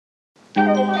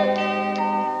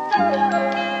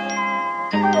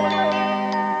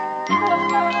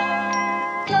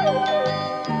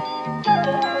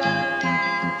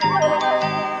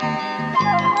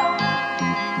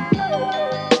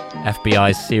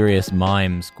Serious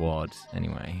Mime Squad,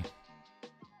 anyway.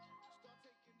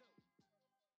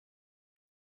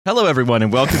 Hello, everyone,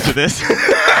 and welcome to this.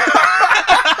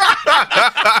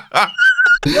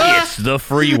 It's the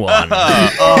free one.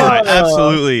 I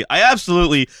absolutely.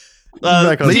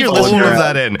 Leave all of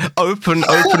that in. Open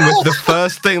with the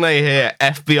first thing they hear.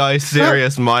 FBI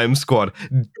Serious Mime Squad.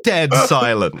 Dead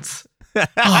silence.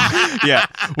 Yeah.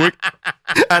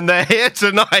 And they're here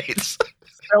tonight.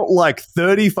 Felt like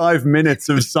 35 minutes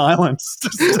of silence to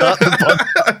start the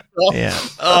podcast. Yeah.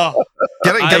 Oh,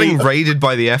 Getting raided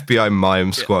by the FBI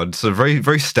Mime Squad. So very,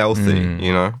 very stealthy,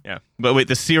 you know? yeah. But wait,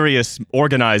 the serious,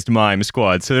 organized mime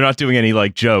squad. So they're not doing any,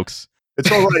 jokes. It's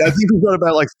all right. I think we've got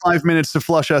about 5 minutes to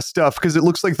flush our stuff because it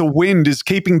looks like the wind is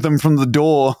keeping them from the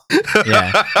door.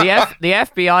 Yeah. The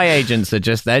FBI agents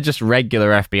they're just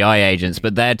regular FBI agents,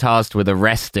 but they're tasked with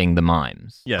arresting the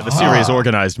mimes. Yeah, the serious,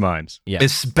 organized mimes. Yeah.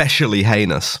 Especially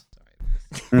heinous.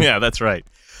 Yeah, that's right.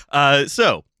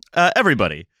 So,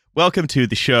 everybody, welcome to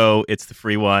the show. It's the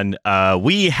free one.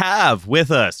 We have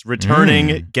with us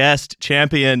returning guest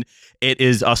champion. It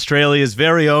is Australia's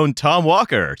very own Tom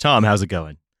Walker. Tom, how's it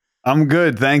going? I'm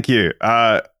good, thank you.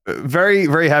 Very,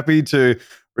 very happy to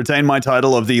retain my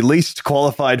title of the least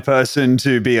qualified person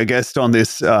to be a guest on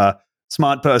this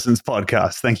Smart Person's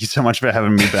podcast. Thank you so much for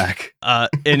having me back.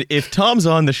 And if Tom's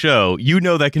on the show, you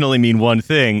know that can only mean one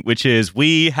thing, which is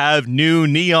we have new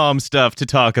Neom stuff to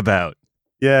talk about.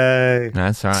 Yay.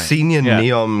 That's right. Senior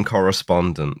Neom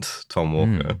correspondent, Tom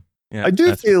Walker. Yeah, I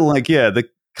do feel like, the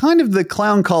kind of the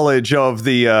clown college of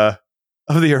the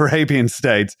Arabian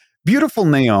states. Beautiful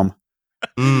Neom.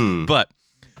 But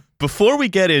before we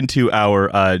get into our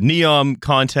Neom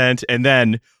content, and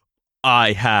then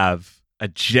I have a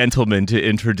gentleman to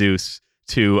introduce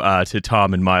to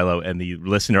Tom and Milo and the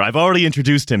listener. I've already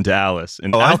introduced him to Alice.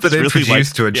 And I've been Alice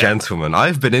introduced to a gentleman.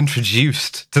 I've been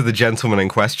introduced to the gentleman in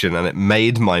question, and it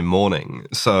made my morning.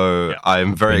 So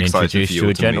I'm very excited for you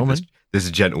all to meet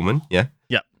this gentleman. Yeah.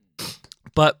 Yeah.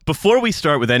 But before we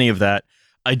start with any of that,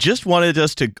 I just wanted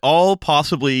us to all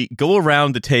possibly go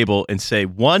around the table and say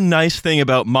one nice thing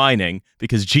about mining,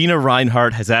 because Gina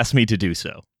Reinhardt has asked me to do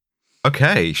so.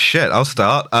 Okay, shit, I'll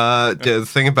start. The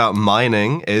thing about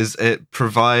mining is it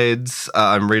provides,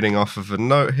 I'm reading off of a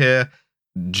note here,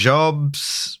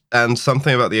 jobs and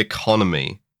something about the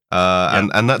economy.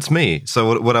 And that's me.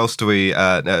 So what else do we,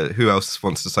 who else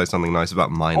wants to say something nice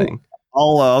about mining?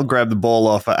 I'll grab the ball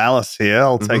off of Alice here.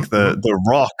 I'll take the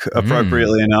rock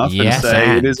appropriately enough and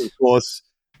say it is, of course,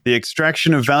 the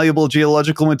extraction of valuable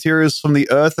geological materials from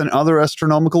the Earth and other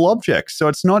astronomical objects. So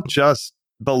it's not just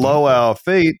below our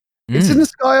feet. It's in the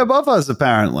sky above us,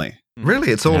 apparently.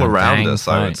 Really, it's all around us,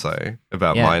 I would say,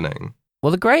 about mining.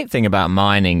 Well, the great thing about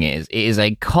mining is it is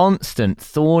a constant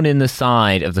thorn in the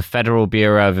side of the Federal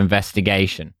Bureau of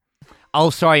Investigation.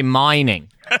 Oh, sorry, mining.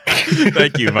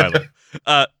 Thank you, Milo.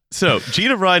 So,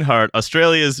 Gina Reinhardt,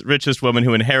 Australia's richest woman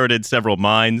who inherited several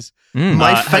mines.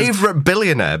 My favorite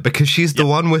billionaire, because she's the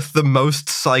one with the most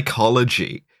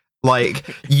psychology.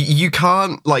 You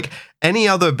can't, any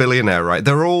other billionaire, right?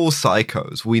 They're all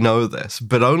psychos. We know this.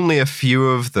 But only a few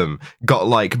of them got,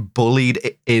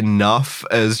 bullied enough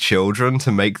as children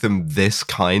to make them this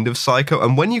kind of psycho.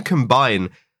 And when you combine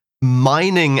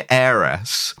mining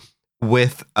heiress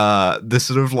with the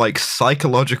sort of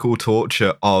psychological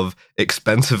torture of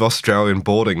expensive Australian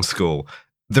boarding school,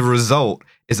 the result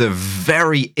is a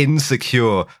very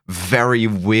insecure, very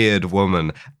weird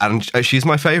woman. And she's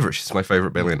my favorite. She's my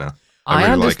favorite billionaire. I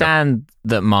really understand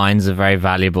that mines are very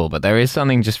valuable, but there is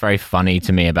something just very funny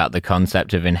to me about the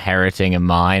concept of inheriting a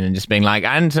mine and just being like,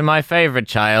 and to my favorite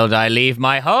child, I leave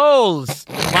my holes,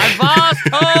 my vast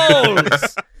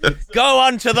holes. Go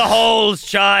on to the holes,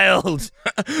 child.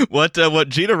 What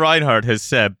Gina Reinhardt has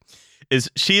said is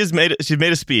she's made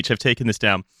a speech. I've taken this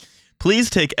down. Please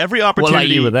take every opportunity. Well,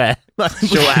 you were there.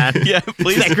 Joanne. Yeah,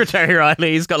 please. Secretary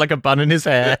Riley, he's got a bun in his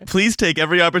hair. Please take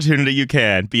every opportunity you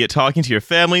can, be it talking to your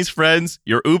families, friends,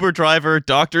 your Uber driver,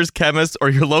 doctors, chemists, or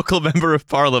your local member of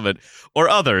parliament, or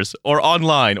others, or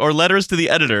online, or letters to the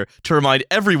editor to remind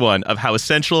everyone of how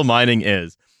essential mining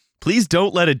is. Please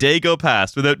don't let a day go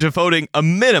past without devoting a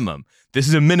minimum. This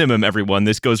is a minimum, everyone.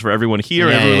 This goes for everyone here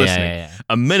and everyone listening.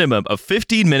 A minimum of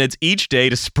 15 minutes each day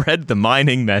to spread the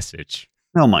mining message.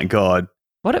 Oh my God.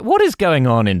 What is going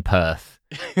on in Perth?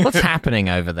 What's happening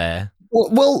over there?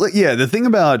 Well, yeah, the thing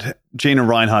about Gina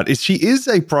Reinhardt is she is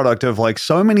a product of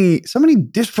so many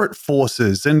disparate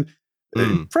forces. And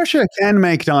pressure can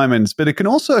make diamonds, but it can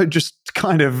also just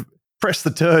kind of press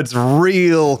the turds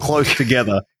real close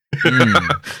together. An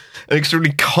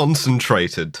extremely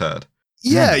concentrated turd.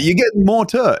 Yeah, you get more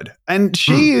turd. And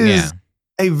she is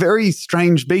a very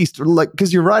strange beast. Like,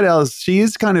 because you're right, Alice, she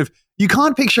is kind of, you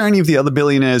can't picture any of the other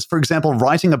billionaires, for example,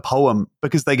 writing a poem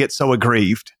because they get so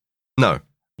aggrieved. No.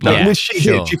 Which she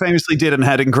did. She famously did and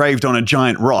had engraved on a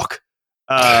giant rock.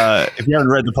 If you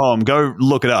haven't read the poem, go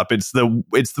look it up. It's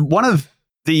one of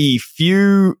the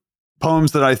few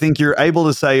poems that I think you're able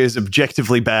to say is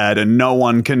objectively bad and no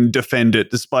one can defend it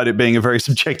despite it being a very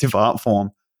subjective art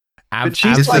form.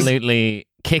 Absolutely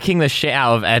kicking the shit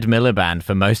out of Ed Miliband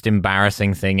for most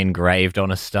embarrassing thing engraved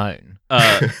on a stone.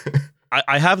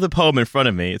 I have the poem in front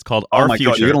of me. It's called Our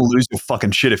Future. God, you're going to lose your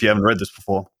fucking shit if you haven't read this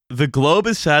before. The globe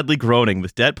is sadly groaning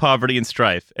with debt, poverty, and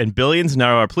strife, and billions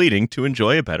now are pleading to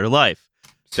enjoy a better life.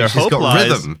 She's got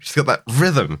rhythm. She's got that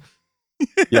rhythm.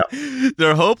 Yeah.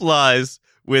 Their hope lies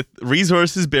with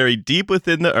resources buried deep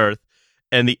within the earth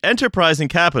and the enterprise and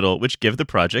capital which give the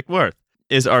project worth.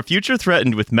 Is our future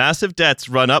threatened with massive debts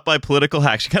run up by political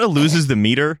hacks? She kind of loses the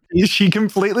meter. She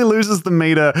completely loses the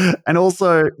meter. And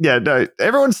also,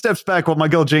 everyone steps back while my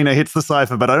girl Gina hits the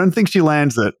cipher, but I don't think she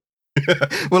lands it.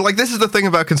 Well, like, this is the thing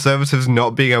about conservatives not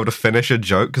being able to finish a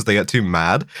joke because they get too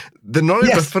mad. They're not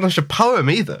able to finish a poem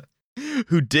either.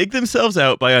 Who dig themselves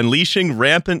out by unleashing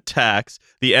rampant tax.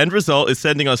 The end result is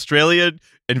sending Australia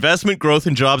investment, growth,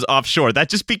 and jobs offshore. That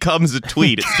just becomes a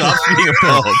tweet. It stops being a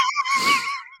poem.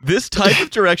 This type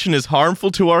of direction is harmful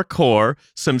to our core.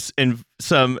 Some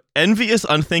envious,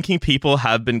 unthinking people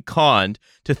have been conned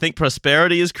to think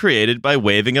prosperity is created by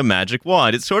waving a magic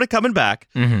wand. It's sort of coming back.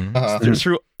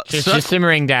 She's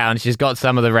simmering down. She's got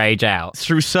some of the rage out.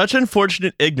 Through such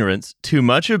unfortunate ignorance, too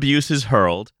much abuse is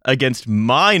hurled against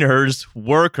miners,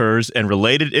 workers, and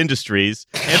related industries.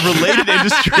 In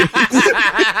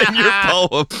your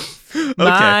poem. Okay.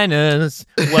 Miners,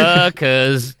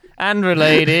 workers, and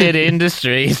related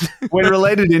industries. When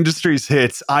related industries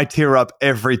hits, I tear up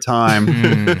every time.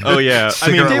 Oh, yeah.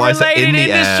 I mean, the related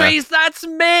industries, that's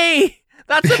me.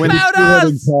 That's when about us.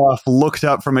 us. Calf looked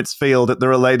up from its field at the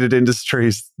related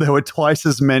industries. There were twice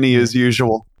as many as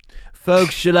usual.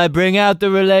 Folks, should I bring out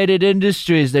the related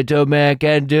industries? They told me I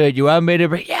can't do it. You want me to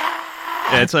bring...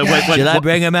 Should I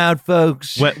bring them out,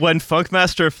 folks? When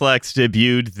Funkmaster Flex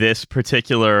debuted this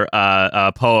particular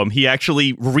poem, he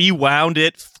actually rewound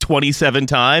it 27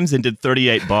 times and did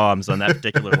 38 bombs on that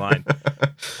particular line.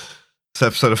 This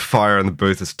episode of Fire in the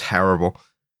Booth is terrible.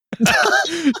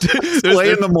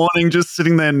 Late in the morning, just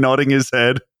sitting there nodding his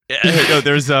head. No,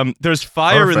 there's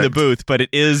fire in the booth, but it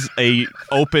is a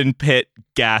open pit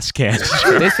gas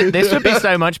canister. This would be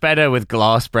so much better with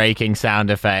glass breaking sound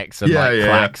effects and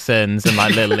klaxons and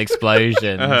like little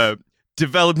explosions.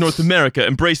 Develop North America,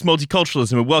 embrace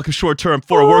multiculturalism, and welcome short-term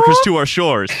foreign workers to our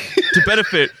shores. To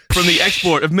benefit from the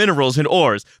export of minerals and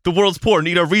ores, the world's poor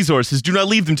need our resources. Do not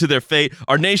leave them to their fate.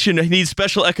 Our nation needs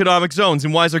special economic zones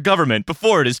and wiser government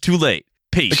before it is too late.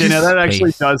 Peace. Okay, now that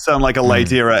actually does sound like a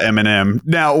late era Eminem.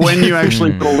 Now, when you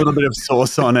actually put a little bit of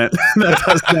sauce on it,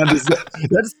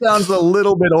 that sounds a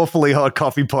little bit awfully hot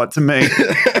coffee pot to me.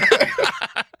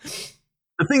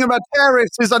 The thing about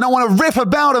terrorists is I don't want to riff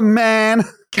about them, man.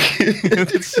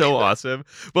 It's so awesome.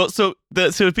 Well, so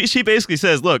she basically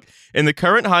says, look, in the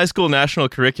current high school national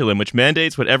curriculum, which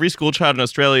mandates what every school child in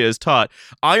Australia is taught,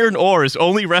 iron ore is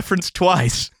only referenced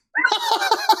twice.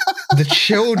 The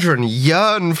children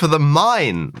yearn for the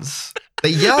mines. They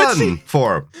yearn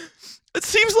for them. It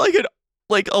seems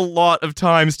like a lot of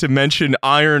times to mention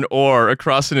iron ore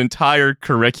across an entire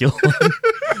curriculum.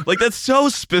 Like, that's so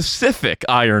specific,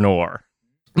 iron ore.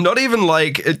 Not even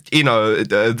like,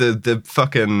 the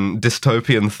fucking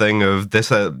dystopian thing of this,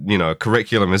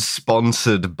 curriculum is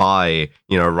sponsored by,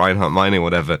 Reinhardt Mining or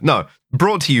whatever. No,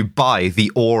 brought to you by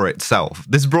the ore itself.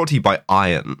 This is brought to you by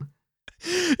iron.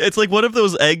 It's like one of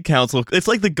those egg council. It's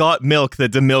like the got milk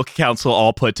that the milk council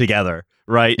all put together,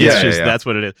 right? That's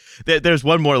what it is. There's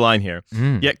one more line here.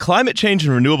 Yet climate change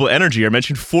and renewable energy are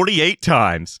mentioned 48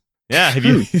 times. Yeah, have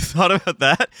you thought about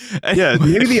that? Yeah,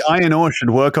 maybe the iron ore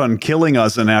should work on killing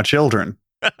us and our children.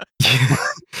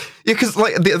 Yeah, because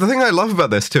like the thing I love about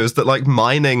this too is that like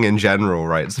mining in general,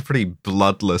 right? It's a pretty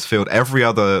bloodless field. Every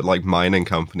other like mining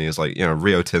company is like,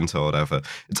 Rio Tinto or whatever.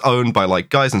 It's owned by like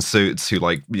guys in suits who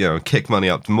like, kick money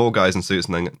up to more guys in suits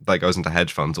and then that goes into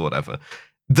hedge funds or whatever.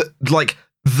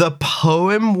 The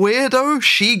poem weirdo,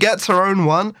 she gets her own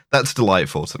one. That's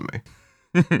delightful to me.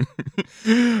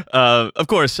 Of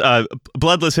course,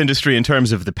 bloodless industry in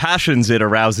terms of the passions it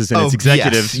arouses in its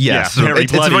executives. Yes. Very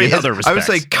bloody in other respects. I would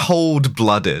say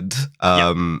cold-blooded.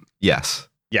 Yes.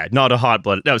 Yeah, not a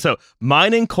hot-blooded. No, so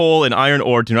mining coal and iron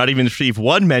ore do not even receive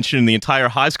one mention in the entire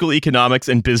high school economics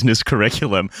and business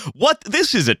curriculum. What?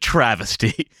 This is a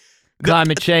travesty.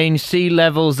 Climate change, sea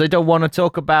levels, they don't want to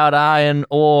talk about iron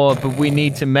ore, but we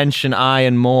need to mention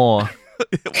iron more.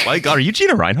 My God, are you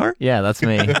Gina Reinhardt? Yeah, that's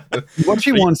me. What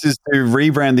she wants is to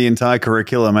rebrand the entire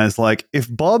curriculum as like, if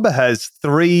Bob has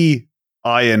 3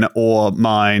 iron ore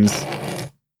mines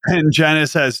and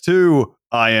Janice has 2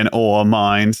 iron ore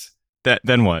mines,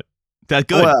 Then what? That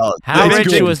good. well, How it's rich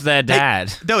good. was their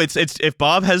dad? No, it's if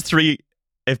Bob has 3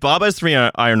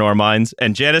 iron ore mines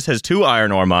and Janice has 2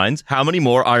 iron ore mines, how many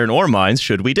more iron ore mines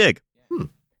should we dig?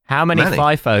 How many Many.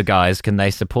 FIFO guys can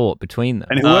they support between them?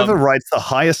 And whoever writes the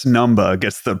highest number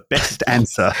gets the best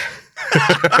answer.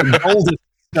 The golden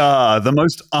star, the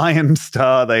most iron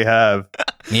star they have.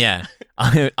 Yeah.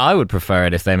 I would prefer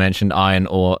it if they mentioned iron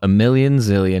ore a million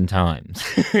zillion times.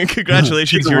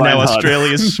 Congratulations, Gina you're now Reinhardt.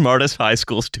 Australia's smartest high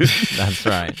school student. That's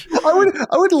right.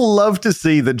 I would love to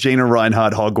see the Gina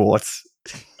Reinhardt Hogwarts.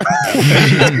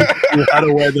 How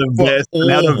to wear the vest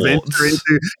and how to venture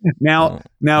into.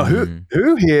 Now,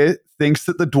 who here thinks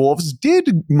that the dwarves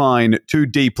did mine too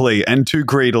deeply and too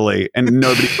greedily, and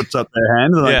nobody puts up their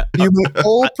hand? They're like, you may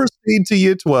all proceed to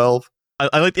year 12.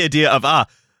 I like the idea of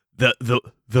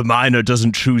the miner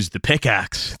doesn't choose the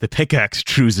pickaxe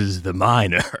chooses the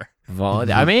miner.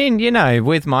 Well, I mean,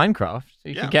 with Minecraft,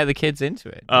 you can get the kids into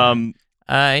it.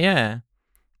 Yeah.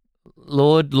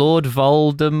 Lord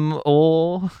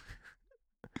Voldemort.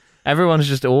 Everyone's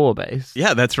just ore based.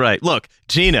 Yeah, that's right. Look,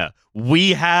 Gina,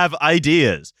 we have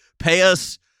ideas. Pay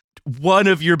us one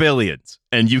of your billions,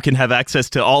 and you can have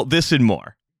access to all this and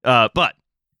more. But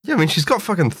Yeah, I mean, she's got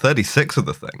fucking 36 of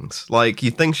the things. Like,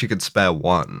 you'd think she could spare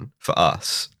one for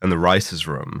us and the Rice's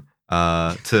room.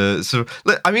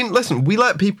 Listen, we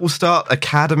let people start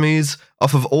academies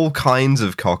off of all kinds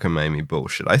of cockamamie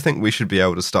bullshit. I think we should be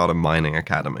able to start a mining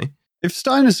academy. If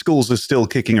Steiner schools are still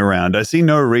kicking around, I see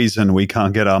no reason we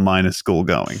can't get our minor school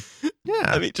going. Yeah.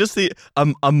 I mean, just the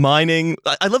a mining.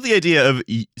 I love the idea of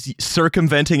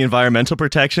circumventing environmental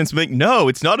protections. Like, no,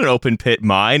 it's not an open pit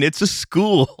mine; it's a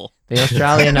school. The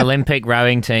Australian Olympic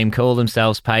rowing team call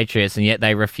themselves patriots, and yet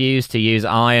they refuse to use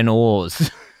iron ores.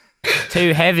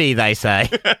 Too heavy, they say.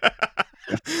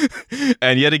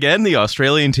 And yet again, the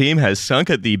Australian team has sunk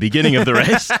at the beginning of the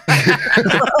race.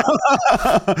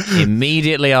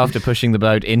 Immediately after pushing the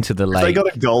boat into the If lake. they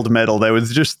got a gold medal, they would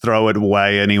just throw it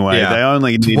away anyway. Yeah. They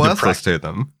only It's need to worthless practice. to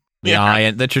them.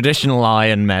 The traditional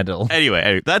iron medal.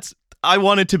 Anyway, I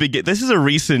wanted to begin. This is a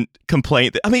recent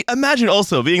complaint. I mean, imagine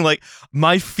also being like,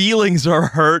 my feelings are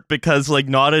hurt because like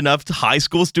not enough high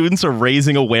school students are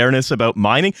raising awareness about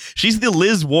mining. She's the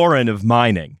Liz Warren of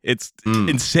mining. It's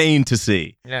insane to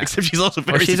see. Yeah. Except she's also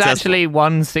very She's successful. actually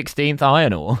 1/16th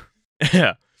iron ore.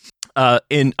 Yeah.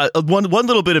 One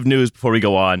little bit of news before we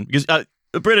go on, because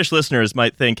British listeners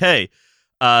might think, hey,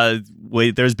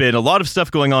 wait, there's been a lot of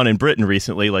stuff going on in Britain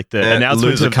recently, like the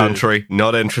announcement Loser of country,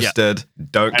 not interested,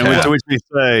 don't And care. to which we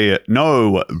say,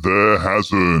 no, There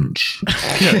hasn't.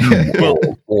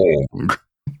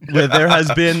 where there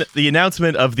has been the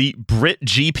announcement of the Brit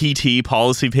GPT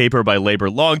policy paper by Labour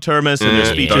long-termists and their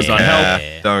speeches don't on care,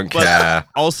 health. Don't But care.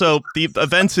 also, the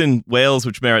events in Wales,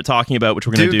 which merit talking about, which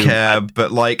we're going to do. care,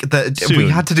 but like we soon.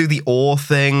 had to do the ore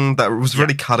thing that was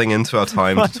really cutting into our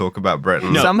time to talk about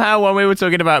Britain. Somehow, when we were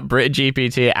talking about Brit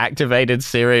GPT, it activated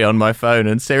Siri on my phone,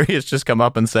 and Siri has just come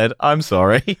up and said, "I'm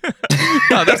sorry."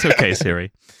 No, that's okay,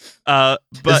 Siri. But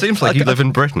it seems like you live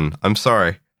in Britain. I'm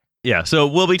sorry. Yeah, so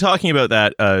we'll be talking about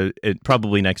that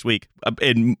probably next week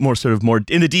in more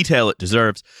in the detail it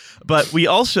deserves. But we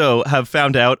also have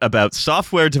found out about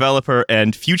software developer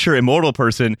and future immortal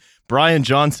person Brian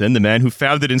Johnson, the man who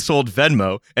founded and sold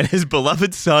Venmo, and his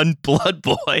beloved son Blood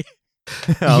Boy.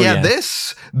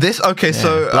 This okay.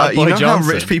 So Blood you Boy know Johnson. how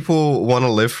rich people want to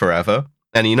live forever,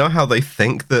 and you know how they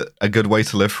think that a good way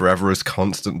to live forever is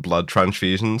constant blood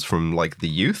transfusions from like the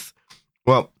youth.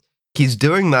 Well, he's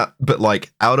doing that, but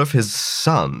like out of his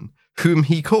son, whom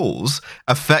he calls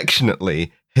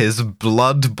affectionately his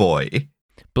Blood Boy.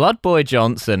 Blood Boy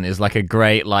Johnson is like a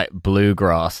great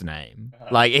bluegrass name.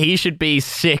 Like he should be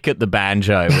sick at the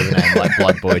banjo with a name like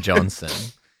Blood Boy Johnson.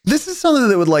 this is something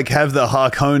that would have the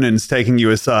Harkonnens taking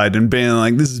you aside and being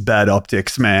like, this is bad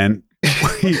optics, man.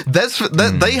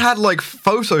 They had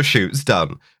photo shoots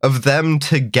done of them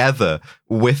together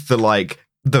with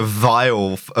the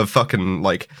vial of fucking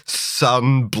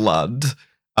sun blood.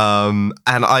 And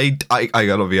I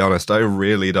gotta be honest, I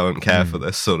really don't care for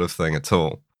this sort of thing at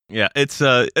all. Yeah, it's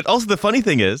also the funny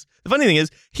thing is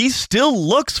he still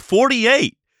looks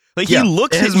 48. He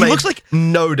looks like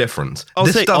no difference. I'll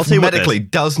This say stuff what medically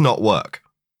does not work.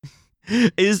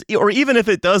 is, or even if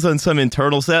it does on some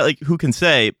internal set, like who can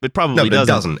say, but probably it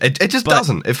doesn't. It just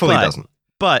doesn't. It fully doesn't.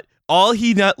 But all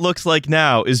he looks like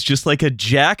now is just like a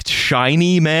jacked,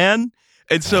 shiny man.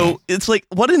 And so it's like,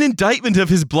 what an indictment of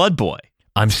his blood boy.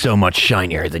 I'm so much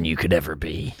shinier than you could ever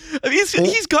be. I mean,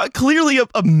 he's got clearly a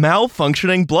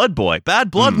malfunctioning blood boy.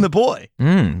 Bad blood in the boy. We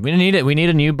need it. We need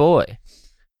a new boy.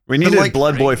 We need a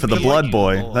blood boy for the blood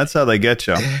boy. That's how they get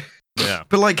you. Yeah.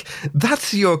 But like,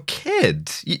 that's your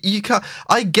kid. You can't.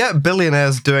 I get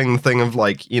billionaires doing the thing of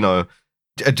like,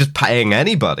 just paying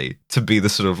anybody to be the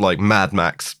sort of like Mad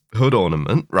Max hood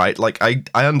ornament, right? Like, I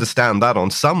understand that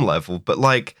on some level, but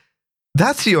like,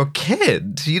 that's your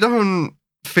kid. You don't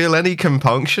feel any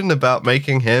compunction about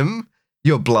making him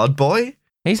your blood boy?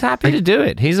 He's happy to do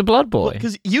it. He's a blood boy.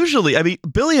 Because usually, I mean,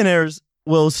 billionaires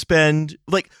will spend,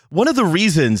 like, one of the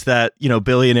reasons that,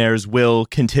 billionaires will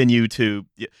continue to,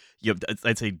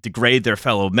 I'd say, degrade their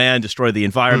fellow man, destroy the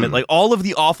environment, like all of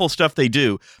the awful stuff they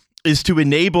do is to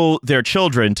enable their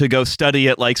children to go study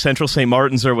at like Central St.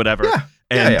 Martin's or whatever,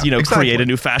 exactly. Create a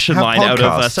new fashion line out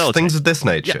of sellotape. Things of this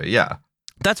nature, yeah.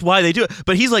 That's why they do it.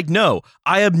 But he's like, no,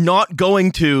 I am not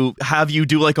going to have you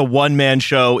do like a one-man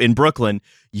show in Brooklyn.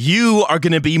 You are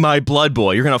going to be my blood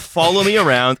boy. You're going to follow me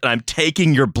around, and I'm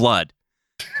taking your blood.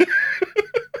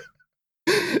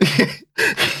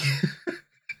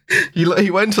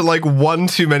 He went to like one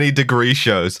too many degree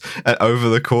shows over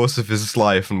the course of his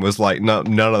life and was like, no,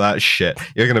 none of that shit.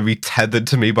 You're going to be tethered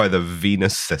to me by the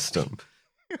Venus system.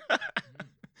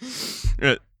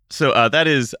 So that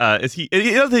is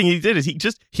the other thing he did is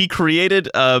he created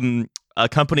a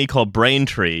company called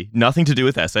Braintree, nothing to do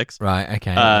with Essex. Right,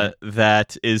 okay.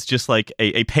 That is just like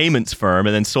a payments firm,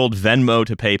 and then sold Venmo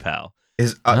to PayPal.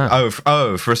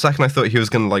 For a second I thought he was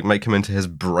going to like make him into his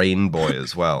brain boy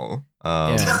as well.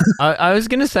 I was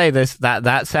going to say this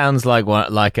that sounds like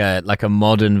a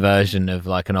modern version of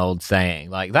like an old saying.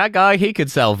 Like that guy, he could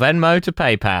sell Venmo to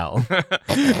PayPal.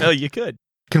 Oh, you could.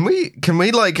 Can we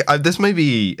like, this may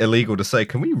be illegal to say,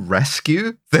 can we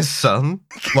rescue this son?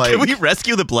 Like, can we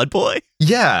rescue the blood boy?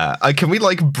 Yeah. Can we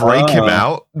like break him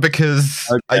out? Because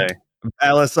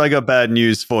Alice, I got bad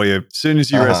news for you. As soon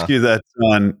as you rescue that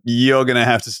son, you're going to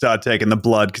have to start taking the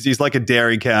blood because he's like a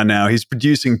dairy cow now. He's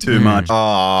producing too much.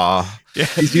 Yeah.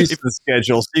 He's used to the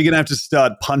schedule, so you're going to have to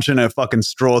start punching a fucking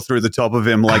straw through the top of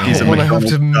him like he's a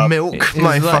McDonald's. I have to milk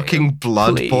my fucking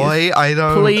blood boy. I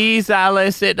don't. Please,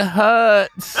 Alice, it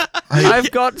hurts.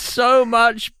 I've got so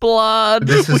much blood.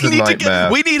 This is a nightmare.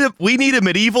 We need a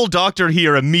medieval doctor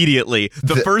here immediately.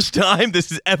 The first time this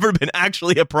has ever been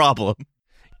actually a problem.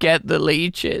 Get the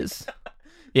leeches.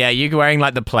 Yeah, you're wearing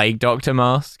like the plague doctor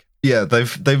mask. Yeah,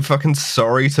 they've fucking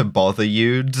sorry to bother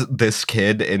you this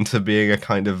kid into being a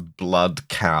kind of blood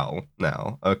cow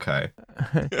now. Okay.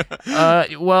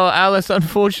 Well, Alice,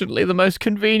 unfortunately, the most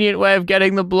convenient way of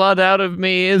getting the blood out of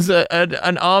me is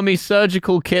an army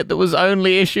surgical kit that was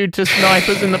only issued to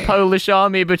snipers in the Polish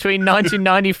army between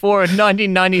 1994 and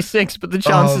 1996, but the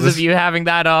chances of you having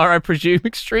that are, I presume,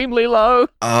 extremely low.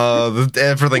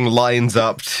 Everything lines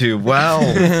up to, well,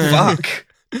 fuck.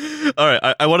 All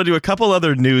right, I want to do a couple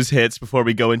other news hits before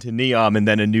we go into Neom and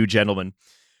then a new gentleman.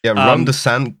 Yeah, Ron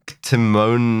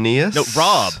DeSanctimonious? No,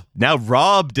 Rob. Now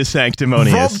Rob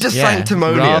DeSanctimonious. Rob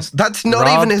DeSanctimonious. That's not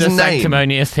even his name.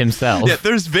 DeSanctimonious himself. Yeah,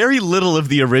 there's very little of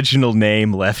the original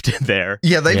name left in there.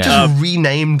 Yeah, they've just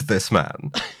renamed this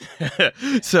man.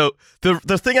 So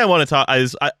the thing I want to talk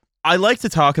is I like to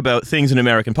talk about things in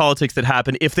American politics that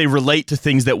happen if they relate to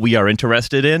things that we are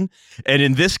interested in. And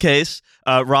in this case,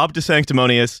 Rob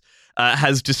DeSanctimonious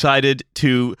has decided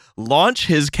to launch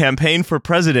his campaign for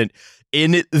president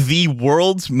in the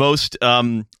world's most,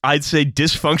 I'd say,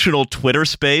 dysfunctional Twitter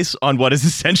space on what is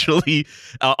essentially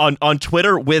on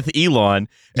Twitter with Elon,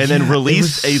 and then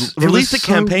release a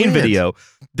campaign video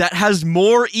that has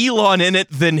more Elon in it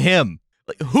than him.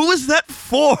 Like, who is that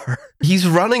for? He's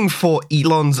running for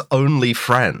Elon's only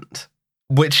friend,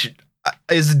 which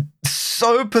is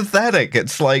so pathetic.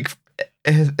 It's like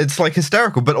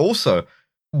hysterical, but also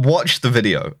watch the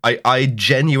video. I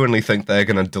genuinely think they're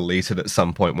going to delete it at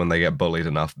some point when they get bullied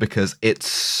enough because it's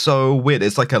so weird.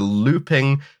 It's like a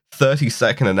looping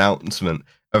 30-second announcement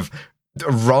of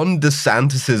Ron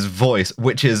DeSantis's voice,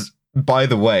 which is, by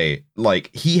the way, like,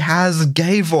 he has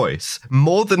gay voice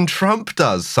more than Trump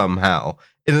does somehow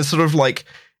in a sort of like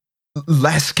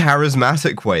less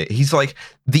charismatic way. He's like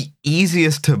the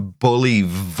easiest to bully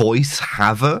voice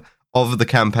haver of the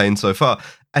campaign so far.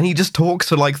 And he just talks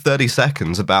for like 30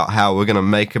 seconds about how we're going to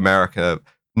make America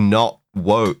not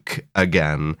woke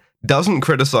again. Doesn't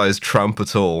criticize Trump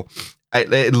at all.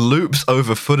 It loops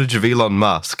over footage of Elon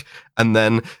Musk and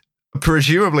then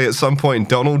presumably at some point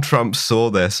Donald Trump saw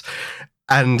this,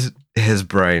 and his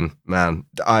brain, man,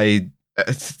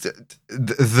 it's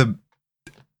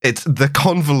the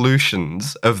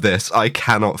convolutions of this I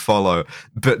cannot follow.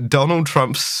 But Donald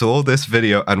Trump saw this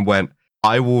video and went,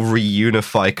 "I will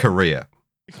reunify Korea."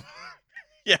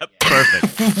 Yeah,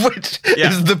 perfect. Which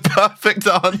is the perfect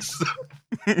answer.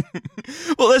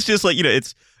 Well, that's just like,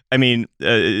 it's, I mean,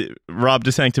 Rob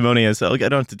DeSanctimonious, I'll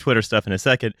get on to Twitter stuff in a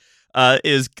second,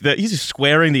 is that he's just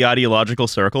squaring the ideological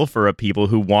circle for people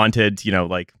who wanted,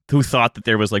 who thought that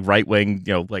there was like right-wing,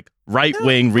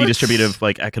 right-wing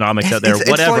redistributive economics out there,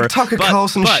 whatever. It's like Tucker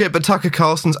Carlson shit, but Tucker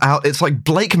Carlson's out. It's like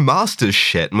Blake Masters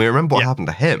shit, and we remember what happened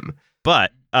to him.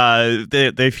 But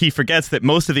he forgets that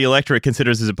most of the electorate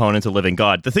considers his opponent a living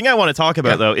god. The thing I want to talk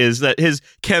about, though, is that his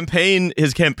campaign,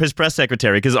 his press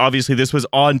secretary, because obviously this was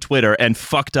on Twitter and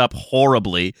fucked up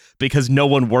horribly because no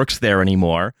one works there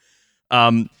anymore.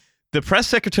 The press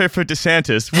secretary for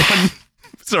DeSantis,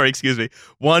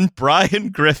 one Brian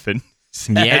Griffin.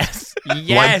 Yes.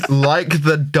 Like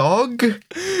the dog?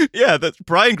 Yeah, that's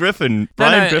Brian Griffin.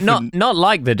 Griffin. Not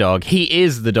like the dog. He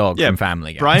is the dog from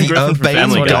Family Guy. Brian Griffin from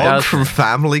Family Guy. Dog from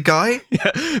Family Guy?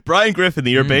 Yeah. Brian Griffin,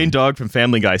 the urbane dog from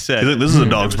Family Guy, said, "This is a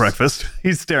dog's breakfast."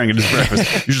 He's staring at his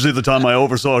breakfast. You should see the time I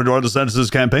oversaw Ron DeSantis'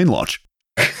 campaign launch.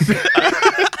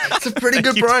 That's a pretty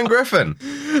good Brian Griffin.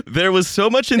 There was so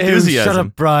much enthusiasm. Shut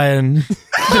up, Brian.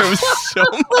 There was so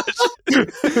much.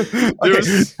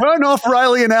 Turn off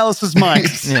Riley Analysis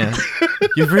mics. Yeah.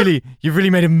 You've really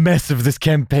made a mess of this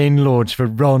campaign launch for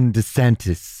Ron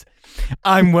DeSantis.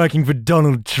 I'm working for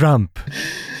Donald Trump.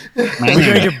 We're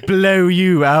going to blow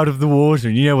you out of the water.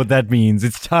 You know what that means.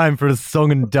 It's time for a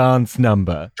song and dance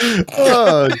number.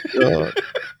 Oh, God.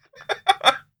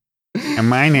 And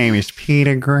my name is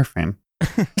Peter Griffin.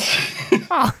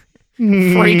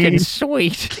 Freaking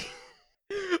sweet.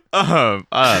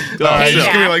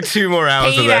 Just give me like 2 more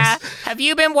hours Peter, of this. have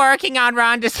you been working on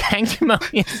Ron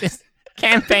DeSanctimonious'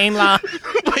 campaign law?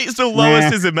 Wait, so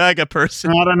Lois is a MAGA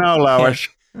person? I don't know, Lois.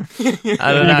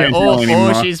 I don't know.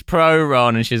 Or she's pro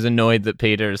Ron and she's annoyed that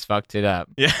Peter has fucked it up.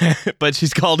 Yeah, but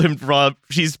she's called him Ron.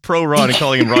 She's pro Ron and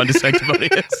calling him Ron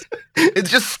DeSanctimonious. It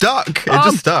just stuck.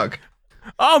 Just stuck.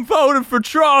 I'm voting for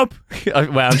Trump.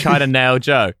 Well, I'm trying to nail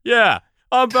Joe. Yeah,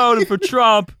 I'm voting for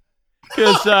Trump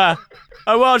because I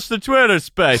watched the Twitter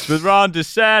space with Ron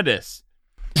DeSantis.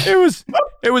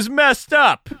 It was messed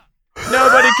up.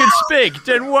 Nobody could speak.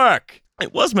 Didn't work.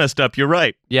 It was messed up. You're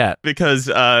right. Yeah, because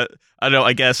I don't know.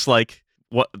 I guess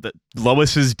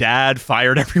Lois's dad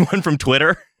fired everyone from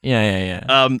Twitter. Yeah.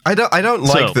 I don't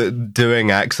like that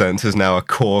doing accents is now a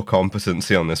core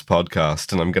competency on this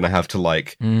podcast, and I'm gonna have to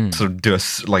sort of do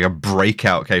a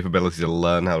breakout capability to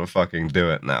learn how to fucking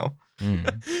do it now.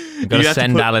 You've got to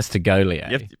send Alice to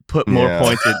Goliath. You have to put more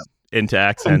points into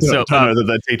accents. I don't know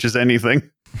that teaches anything.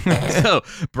 So,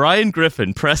 Brian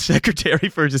Griffin, press secretary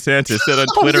for DeSantis, said on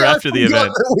Twitter after the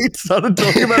event. We started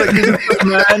talking about it because it's the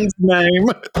man's name.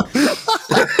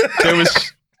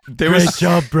 Great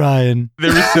job, Brian.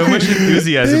 There was so much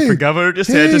enthusiasm for Governor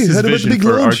DeSantis' vision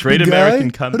for our great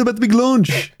American company. What about the big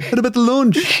launch? What about the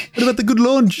launch? What about the good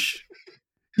launch?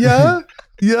 Yeah?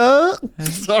 Yeah?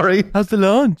 Sorry. How's the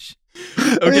launch?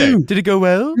 Okay. Did it go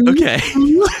well? Okay.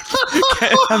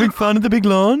 Having fun at the big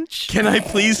launch? Can I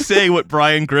please say what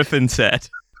Brian Griffin said?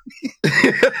 I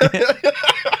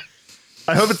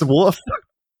hope it's a wolf.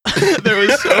 There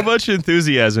was so much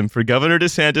enthusiasm for Governor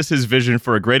DeSantis' vision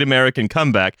for a great American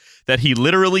comeback that he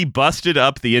literally busted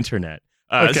up the internet.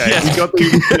 He got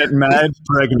the internet mad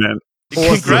pregnant.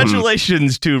 Awesome.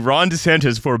 Congratulations to Ron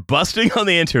DeSantis for busting on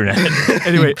the internet.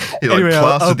 Anyway,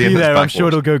 I'll be there. I'm sure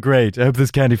it'll go great. I hope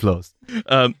there's candy floss.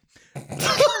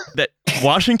 That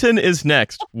Washington is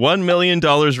next. $1 million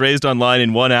raised online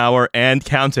in 1 hour and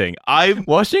counting.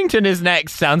 Washington is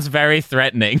next sounds very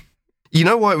threatening. You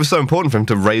know why it was so important for him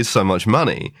to raise so much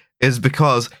money is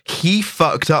because he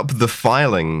fucked up the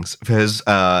filings for his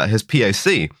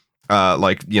PAC.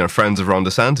 Friends of Ron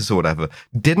DeSantis or whatever,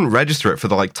 didn't register it for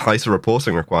the tighter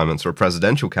reporting requirements for a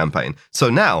presidential campaign. So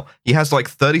now he has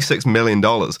 $36 million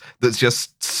that's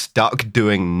just stuck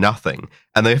doing nothing.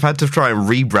 And they've had to try and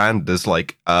rebrand as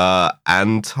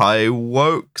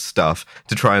anti-woke stuff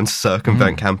to try and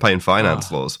circumvent campaign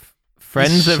finance laws.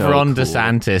 Friends of Ron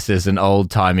DeSantis is an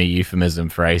old-timey euphemism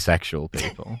for asexual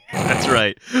people. That's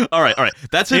right. All right.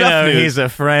 That's enough news. He's a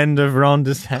friend of Ron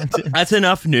DeSantis. That's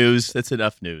enough news.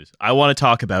 I want to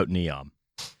talk about NEOM.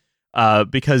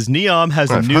 Because NEOM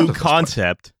has a new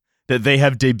concept that they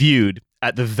have debuted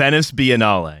at the Venice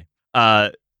Biennale.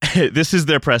 This is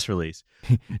their press release.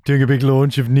 Doing a big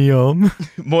launch of Neom.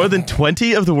 More than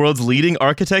 20 of the world's leading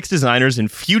architects, designers,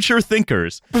 and future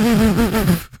thinkers.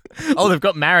 Oh, they've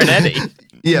got Marinetti.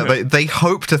 Yeah, they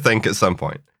hope to think at some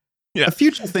point. Yeah. A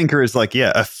future thinker is like,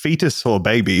 a fetus or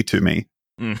baby to me.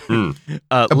 Led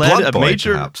a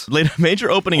major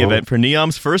opening event for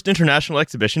NEOM's first international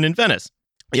exhibition in Venice.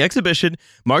 The exhibition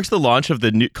marks the launch of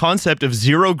the new concept of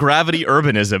zero-gravity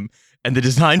urbanism and the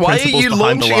design principles behind the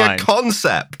line. Why are you launching a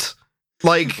concept?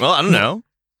 Like, well, I don't know.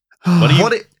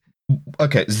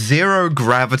 Okay,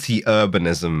 zero-gravity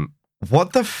urbanism.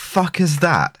 What the fuck is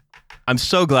that? I'm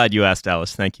so glad you asked,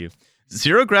 Alice. Thank you.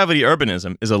 Zero-gravity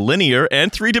urbanism is a linear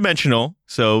and three-dimensional,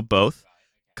 so both,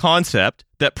 concept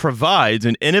that provides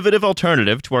an innovative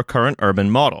alternative to our current urban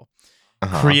model.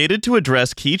 Created to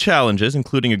address key challenges,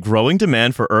 including a growing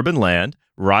demand for urban land,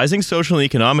 rising social and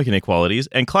economic inequalities,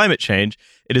 and climate change,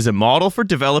 it is a model for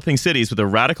developing cities with a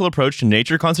radical approach to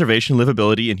nature conservation,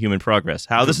 livability, and human progress.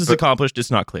 How this is accomplished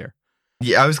is not clear.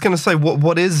 Yeah, I was going to say,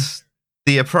 what is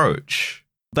the approach?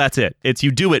 That's it. It's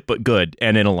you do it, but good,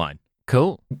 and in a line.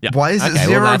 Cool. Yeah. Why is it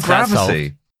zero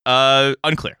gravity?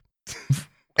 Unclear.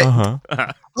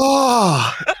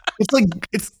 Oh, it's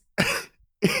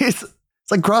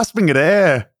like grasping at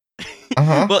air.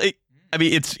 Well,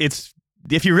 it's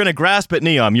if you're going to grasp at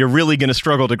Neom, you're really going to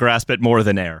struggle to grasp it more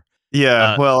than air.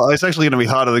 Yeah, well, it's actually going to be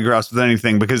harder to grasp than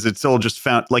anything because it's all just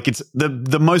found. Like it's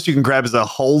the most you can grab is a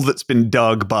hole that's been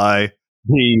dug by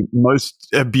the most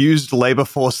abused labor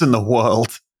force in the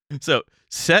world. So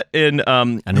set in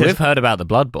and we've heard about the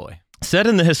Blood Boy. Set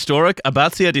in the historic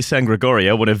Abbazia di San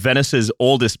Gregorio, one of Venice's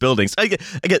oldest buildings. I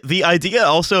get the idea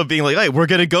also of being like, hey, we're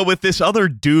going to go with this other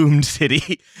doomed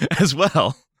city as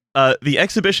well. The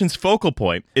exhibition's focal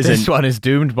point is this one is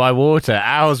doomed by water.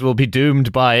 Ours will be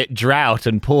doomed by drought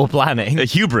and poor planning.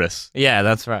 Hubris. Yeah,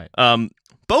 that's right.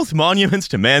 Both monuments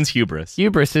to man's hubris.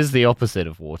 Hubris is the opposite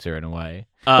of water in a way.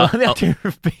 The idea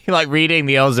of being like reading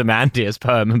the Ozymandias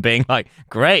poem and being like,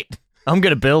 great, I'm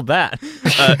going to build that.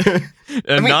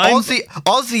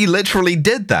 Ozzy literally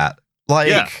did that. Like,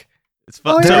 yeah. It's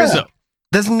fun.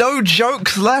 There's no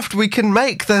jokes left we can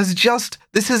make. This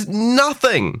is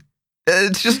nothing.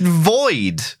 It's just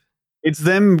void. It's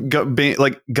them being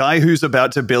like guy who's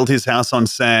about to build his house on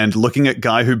sand, looking at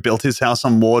guy who built his house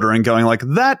on water and going like,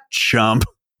 that chump.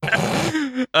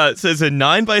 It says a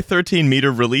 9 by 13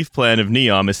 meter relief plan of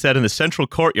Neom is set in the central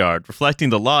courtyard, reflecting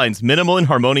the line's minimal and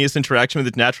harmonious interaction with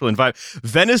its natural environment.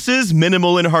 Venice's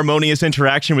minimal and harmonious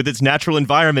interaction with its natural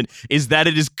environment is that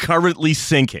it is currently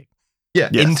sinking. Yeah,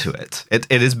 yes. Into it.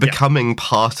 It is becoming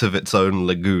part of its own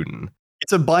lagoon.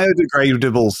 It's a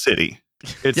biodegradable city.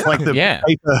 It's like the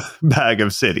paper bag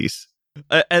of cities.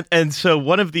 And so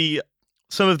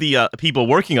some of the people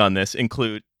working on this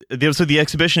include the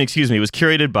exhibition, was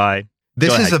curated by.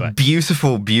 This is a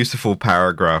beautiful, beautiful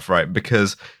paragraph, right?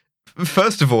 Because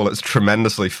first of all, it's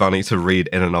tremendously funny to read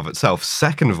in and of itself.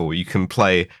 Second of all, you can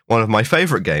play one of my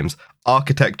favorite games,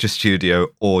 Architecture Studio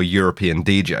or European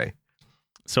DJ.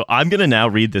 So I'm going to now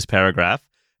read this paragraph,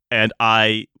 and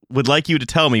I would like you to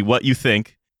tell me what you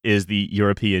think is the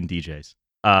European DJs.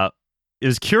 It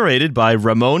was curated by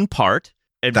Ramon Part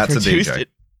and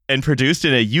produced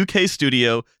in a UK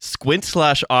studio,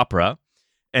 Squint/Opera,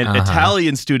 and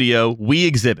Italian studio, We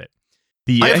Exhibit.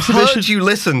 I've heard you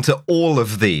listen to all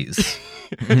of these.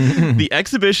 The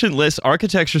exhibition lists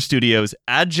architecture studios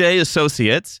Adjay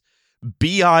Associates,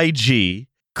 BIG,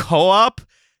 Co-op.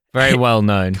 Very well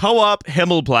known. Co-op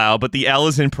Himmelblau, but the L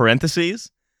is in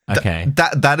parentheses. Okay.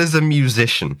 That is a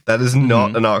musician. That is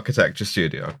not an architecture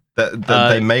studio.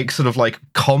 They make sort of like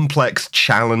complex,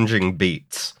 challenging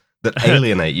beats that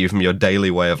alienate you from your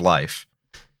daily way of life.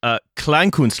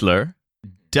 Klangkünstler,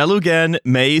 Delugan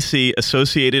Macy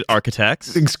Associated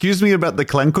Architects. Excuse me about the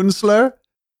Klangkünstler?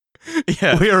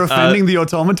 Yeah. We are offending the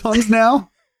automatons now?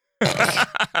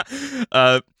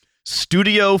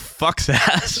 Studio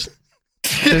Fucksass.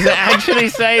 Does it actually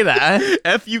say that?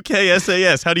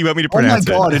 FUKSAS. How do you want me to pronounce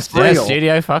it? Oh my god, it's real.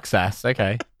 Studio Fucksass.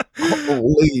 Okay.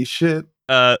 Holy shit.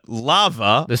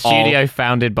 Lava. The studio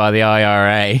founded by the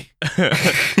IRA.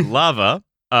 Lava.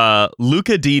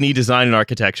 Luca Dini Design and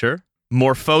Architecture.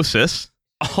 Morphosis.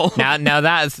 Now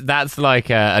that's like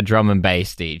a drum and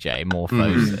bass DJ,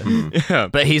 Morphosis. Yeah.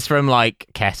 But he's from like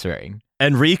Kettering.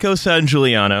 Enrico San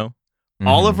Giuliano.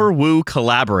 Oliver Wu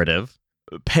Collaborative.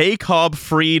 Pay Cobb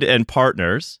Freed and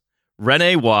Partners,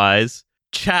 Rene Wise,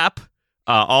 Chap,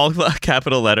 all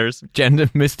capital letters,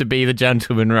 Mr. B, the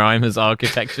Gentleman Rhymer's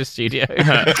Architecture Studio,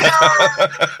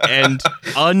 and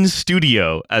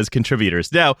Unstudio as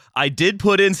contributors. Now, I did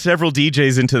put in several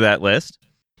DJs into that list.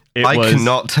 I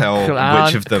cannot tell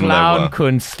which of them Clown they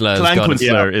were.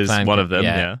 Kunstler is one of them.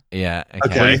 Yeah. Okay.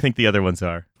 Okay. What do you think the other ones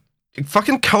are?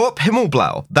 Fucking Co-op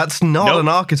Himmelblau. That's not an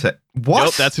architect. What?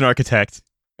 Nope, that's an architect.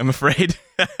 I'm afraid.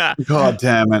 God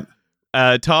damn it.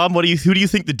 Tom, who do you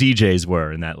think the DJs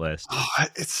were in that list? Oh,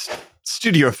 it's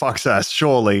Studio Foxass,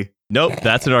 surely. Nope,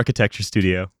 that's an architecture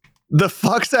studio. The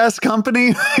Foxass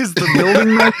Company is the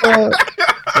building maker.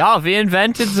 Yeah, we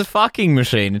invented the fucking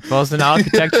machine. It was an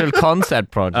architectural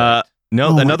concept project.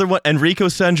 Another one, Enrico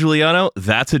San Giuliano,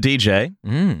 that's a DJ.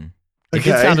 It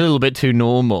did sound a little bit too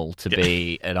normal to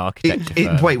be an architecture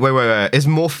firm. Wait. Is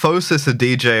Morphosis a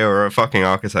DJ or a fucking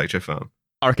architecture firm?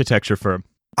 Architecture firm.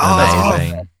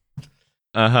 Amazing.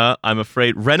 I'm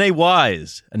afraid. Rene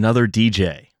Wise, another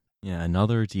DJ. Yeah,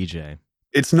 another DJ.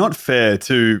 It's not fair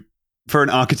for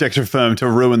an architecture firm to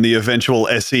ruin the eventual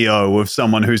SEO of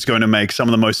someone who's going to make some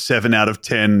of the most 7 out of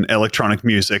 10 electronic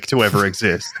music to ever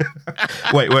exist.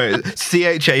 Wait.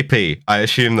 CHAP. I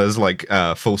assume there's like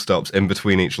full stops in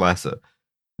between each letter.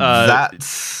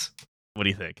 That's... What do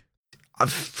you think?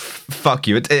 Fuck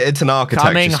you. It's an architecture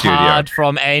Coming studio. hard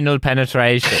from anal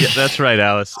penetration. Yeah, that's right,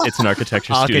 Alice. It's an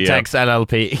architecture studio. Architects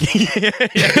LLP.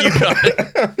 Yeah, you got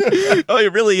it. Oh,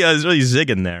 it really is really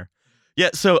zigging there. Yeah,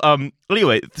 so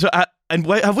anyway,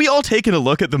 have we all taken a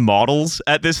look at the models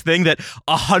at this thing that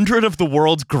 100 of the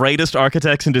world's greatest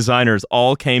architects and designers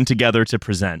all came together to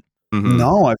present? Mm-hmm.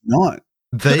 No, I've not.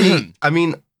 I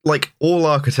mean, like, all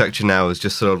architecture now is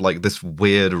just sort of like this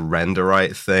weird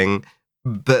renderite thing.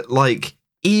 But, like,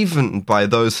 even by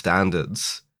those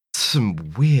standards,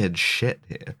 some weird shit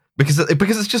here. Because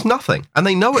it's just nothing. And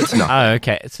they know it's nothing. Oh,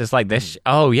 okay. It's just like this.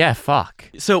 Oh, yeah, fuck.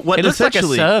 So what it looks like a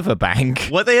essentially server bank.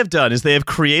 What they have done is they have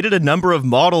created a number of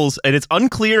models, and it's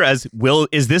unclear is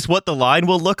this what the line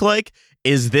will look like?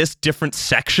 Is this different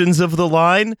sections of the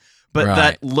line? But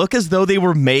that look as though they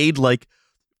were made like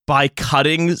by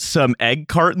cutting some egg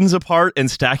cartons apart and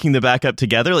stacking them back up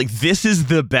together. Like, this is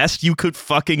the best you could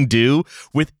fucking do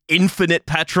with infinite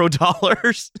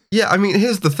petrodollars. Yeah, I mean,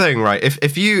 here's the thing, right?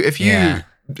 If you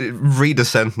read a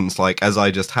sentence like, as I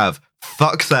just have,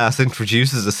 Foxass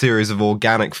introduces a series of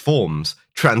organic forms,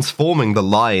 transforming the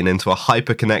line into a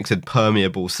hyper-connected,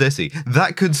 permeable city,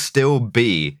 that could still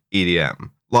be EDM.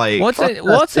 Like, what's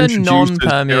a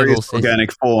non-permeable city?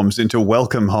 Organic forms into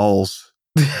welcome holes.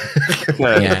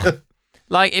 Yeah.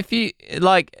 Like, if you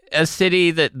like a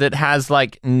city that has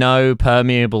like no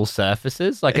permeable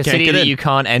surfaces, like a city that you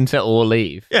can't enter or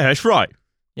leave. Yeah, that's right.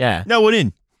 Yeah. No one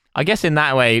in. I guess in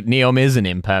that way, Neom is an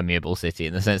impermeable city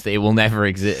in the sense that it will never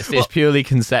exist. It's purely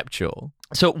conceptual.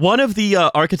 So one of the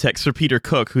architects, Sir Peter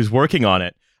Cook, who's working on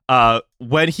it,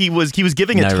 when he was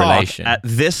giving a talk at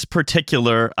this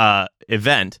particular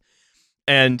event,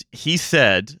 and he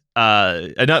said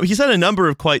a number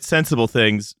of quite sensible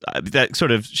things that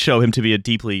sort of show him to be a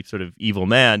deeply sort of evil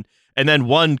man, and then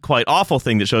one quite awful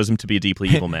thing that shows him to be a deeply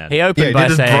evil man. He opened by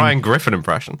saying, saying, Brian Griffin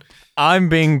impression. I'm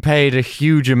being paid a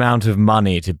huge amount of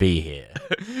money to be here.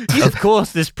 Of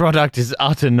course, this product is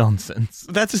utter nonsense.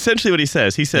 That's essentially what he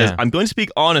says. He says, I'm going to speak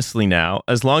honestly now,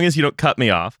 as long as you don't cut me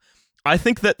off. I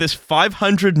think that this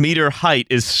 500-meter height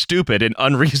is stupid and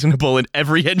unreasonable, and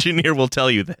every engineer will tell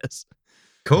you this.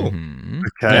 Cool. Mm-hmm.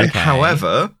 Okay.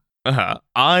 However,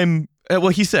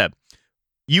 he said,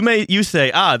 you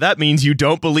say, that means you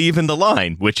don't believe in the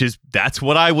line, that's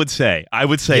what I would say. I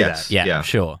would say that. Yeah,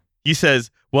 sure. He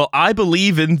says, well, I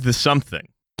believe in the something.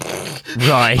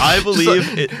 Right. I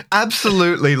believe it.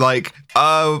 Absolutely. Like,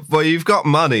 well, you've got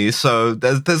money, so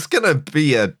there's gonna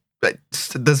be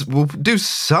we'll do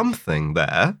something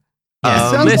there.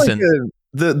 Sounds like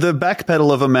the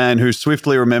backpedal of a man who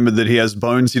swiftly remembered that he has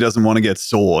bones he doesn't want to get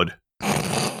sawed.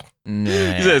 He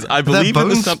says, I believe in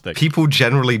the something. People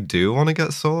generally do want to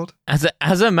get sawed.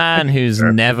 As a man who's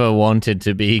never wanted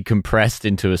to be compressed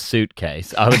into a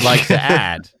suitcase, I would like to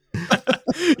add.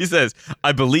 He says,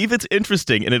 I believe it's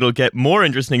interesting, and it'll get more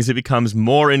interesting as it becomes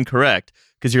more incorrect,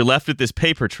 because you're left with this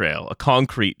paper trail, a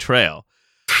concrete trail.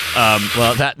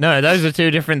 Those are two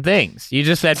different things. You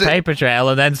just said paper trail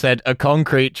and then said a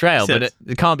concrete trail, but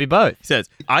it can't be both. He says,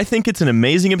 I think it's an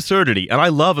amazing absurdity, and I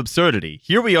love absurdity.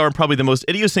 Here we are in probably the most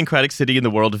idiosyncratic city in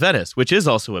the world, Venice, which is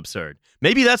also absurd.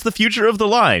 Maybe that's the future of the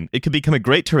line. It could become a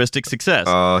great touristic success.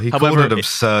 He called it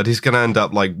absurd. He's going to end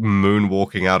up like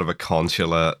moonwalking out of a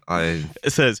consulate. It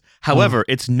says, however,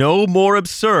 it's no more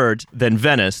absurd than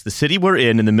Venice, the city we're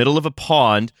in the middle of a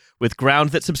pond with ground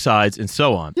that subsides and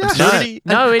so on. Yeah. Absurdity.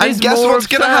 No, it is and guess more what's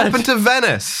going to happen to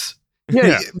Venice?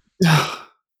 Yeah.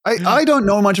 I don't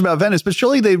know much about Venice, but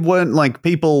surely they weren't like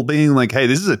people being like, hey,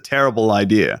 this is a terrible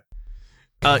idea.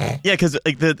 Because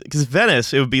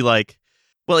Venice, it would be like,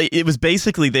 Well, it was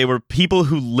basically they were people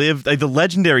who lived. The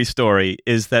legendary story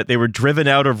is that they were driven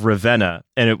out of Ravenna,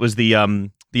 and it was the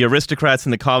aristocrats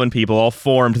and the common people all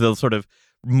formed the sort of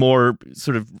more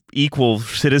sort of equal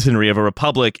citizenry of a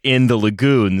republic in the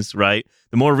lagoons, right?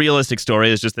 The more realistic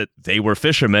story is just that they were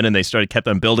fishermen and they kept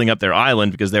on building up their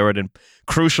island because they were at a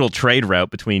crucial trade route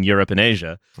between Europe and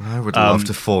Asia. I would love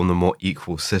to form the more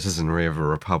equal citizenry of a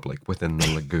republic within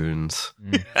the lagoons.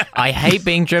 I hate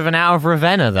being driven out of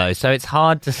Ravenna, though, so it's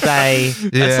hard to say.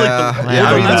 That's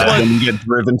That's why you get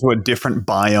driven to a different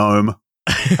biome.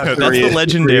 That's the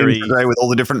legendary with all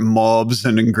the different mobs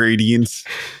and ingredients.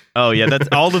 Oh yeah, that's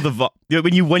all of the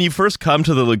when you first come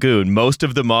to the lagoon, most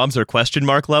of the mobs are question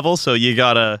mark level, so you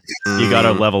gotta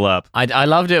level up. I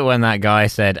loved it when that guy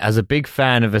said, "As a big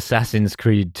fan of Assassin's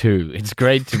Creed 2, it's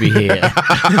great to be here."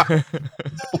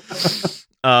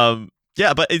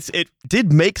 Yeah, but it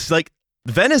did make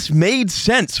Venice made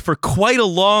sense for quite a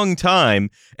long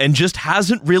time and just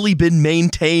hasn't really been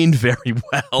maintained very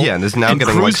well. Yeah, and is now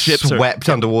getting swept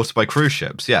underwater by cruise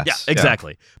ships. Yes. Yeah,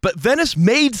 exactly. Yeah. But Venice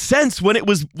made sense when it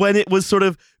was sort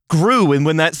of grew and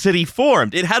when that city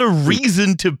formed. It had a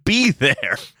reason to be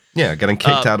there. Yeah, getting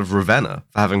kicked out of Ravenna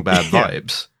for having bad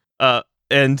vibes.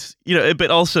 And but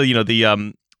also,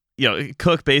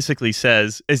 Cook basically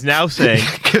is now saying,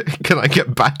 "Can I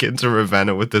get back into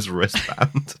Ravenna with this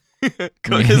wristband?"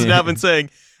 Cook has now been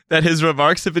saying that his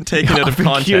remarks have been taken out of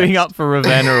context. Queuing up for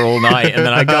Ravenna all night, and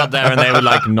then I got there and they were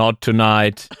like, "Not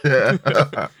tonight."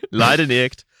 Leider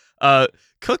nicht.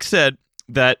 Cook said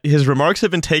that his remarks have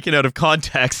been taken out of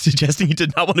context, suggesting he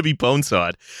did not want to be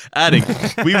bonesawed, adding,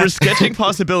 "We were sketching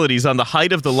possibilities on the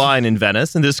height of the line in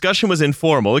Venice, and the discussion was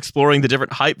informal, exploring the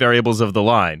different height variables of the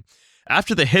line.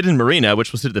 After the hidden marina,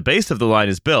 which was at the base of the line,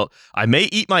 is built, I may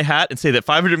eat my hat and say that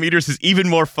 500 meters is even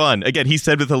more fun." Again, he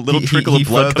said with a little trickle of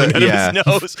blood coming out of his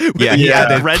nose.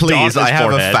 Please, I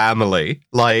have a family.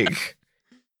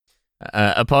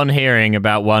 Upon hearing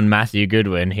about one Matthew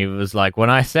Goodwin, he was like,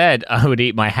 "When I said I would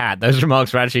eat my hat, those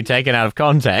remarks were actually taken out of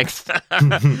context."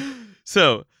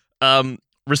 So,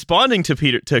 responding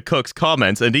to Cook's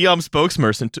comments, a NEOM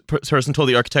spokesperson told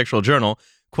the Architectural Journal,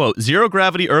 quote,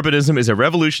 "Zero-gravity urbanism is a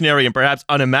revolutionary and perhaps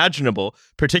unimaginable,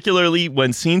 particularly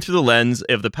when seen through the lens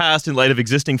of the past in light of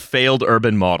existing failed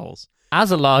urban models."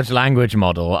 As a large language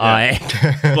model,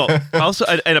 Well, also,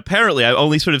 and apparently, I've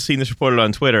only sort of seen this reported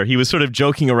on Twitter, he was sort of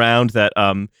joking around that,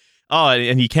 and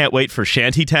he can't wait for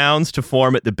shanty towns to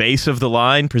form at the base of the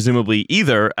line, presumably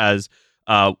either as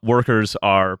workers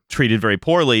are treated very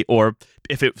poorly, or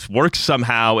if it works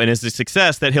somehow and is a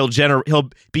success, that he'll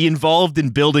be involved in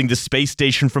building the space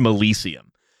station from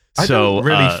Elysium. I don't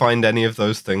really find any of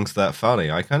those things that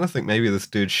funny. I kind of think maybe this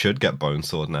dude should get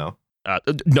bonesawed now.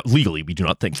 No, legally, we do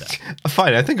not think that.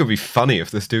 Fine, I think it would be funny if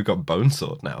this dude got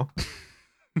bonesawed now.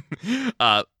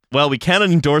 Well, we cannot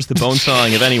endorse the bone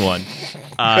sawing of anyone.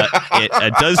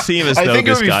 It does seem as though this guy I think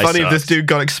it would be funny sucks. if this dude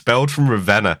got expelled from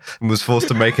Ravenna and was forced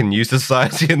to make a new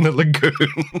society in the lagoon.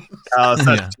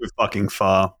 That's too fucking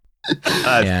far.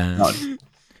 Out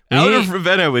of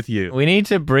Ravenna with you. We need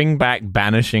to bring back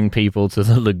banishing people to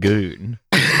the lagoon.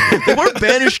 They weren't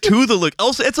banished to the lagoon.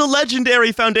 Also, it's a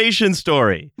legendary Foundation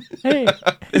story. Hey,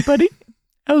 buddy,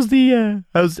 how's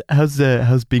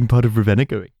how's being part of Ravenna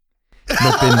going?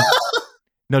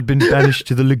 Not been banished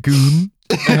to the lagoon.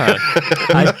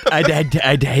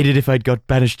 I'd hate it if I'd got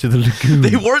banished to the lagoon.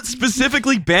 They weren't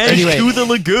specifically banished to the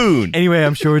lagoon. Anyway,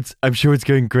 I'm sure it's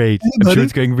going great. I'm sure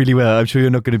it's going really well. I'm sure you're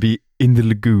not going to be in the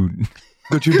lagoon.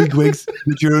 Got your big wigs,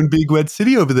 got your own big wet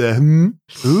city over there.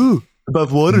 Ooh,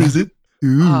 above water, is it?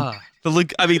 Ooh.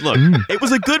 Look, it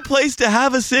was a good place to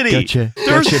have a city. Gotcha.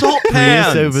 There's salt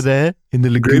pans over there in the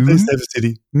lagoon. Great place to have a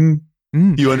city.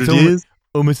 You 100 years.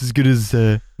 Almost as good as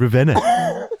Ravenna.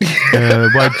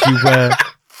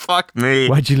 Fuck me.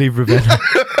 Why'd you leave Ravenna?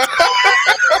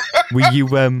 Were you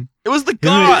It was the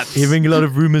gods. Hearing a lot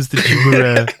of rumors that you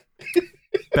were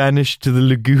banished to the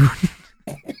lagoon.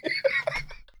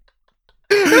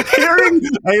 Hearing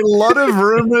a lot of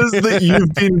rumors that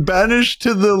you've been banished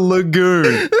to the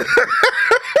lagoon.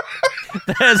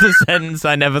 There's a sentence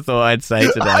I never thought I'd say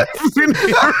today. I've been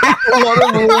hearing a lot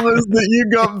of rumors that you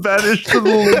got banished to the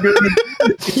lagoon.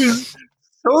 It's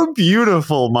so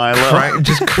beautiful, Milo.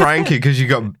 Just cranky because you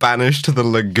got banished to the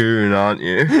lagoon, aren't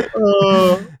you?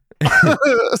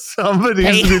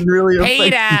 Somebody's been really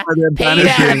affected by their banishing.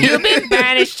 Have you been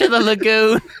banished to the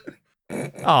lagoon?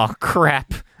 Oh,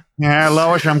 crap. Yeah,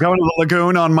 Lois, I'm going to the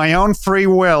lagoon on my own free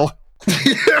will.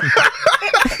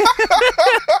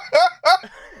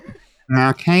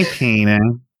 Okay, Peter.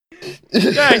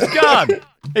 Guys, God,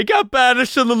 he got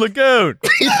banished to the lagoon.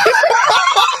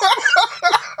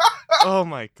 Oh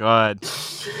my God.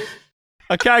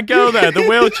 I can't go there. The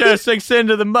wheelchair sinks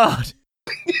into the mud.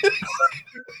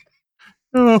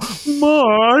 Oh,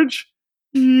 Marge,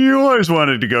 you always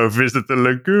wanted to go visit the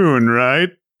lagoon, right?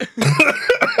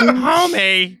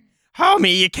 Homie,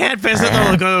 you can't visit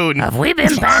the lagoon. Have we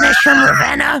been banished from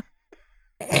Ravenna?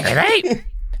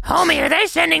 Homie, are they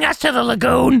sending us to the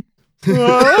lagoon?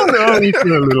 Oh, no, we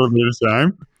still a little bit of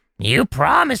time. You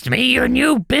promised me your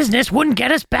new business wouldn't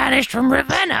get us banished from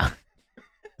Ravenna.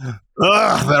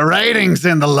 Ugh, the ratings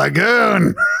in the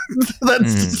lagoon.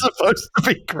 That's supposed to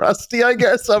be crusty, I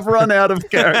guess. I've run out of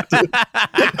character.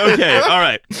 Okay, all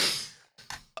right.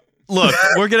 Look,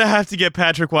 we're going to have to get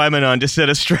Patrick Wyman on to set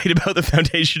us straight about the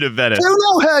foundation of Venice.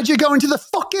 Who heard you're going to the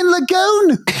fucking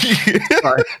lagoon?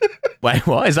 Wait,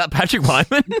 what? Is that Patrick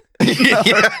Wyman?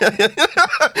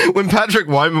 When Patrick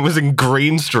Wyman was in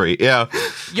Green Street, yeah.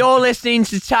 You're listening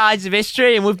to Tides of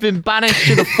History and we've been banished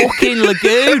to the fucking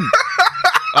lagoon.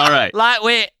 All right. Like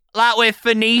we're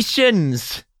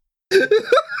Phoenicians. It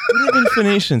would have been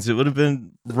Phoenicians. It would have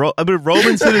been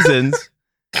Roman citizens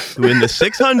who in the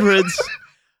 600s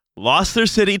lost their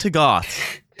city to Goths.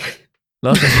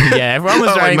 Yeah, everyone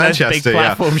was wearing those big Manchester,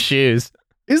 platform shoes.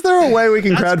 Is there a way we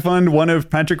can crowdfund one of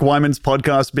Patrick Wyman's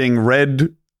podcasts being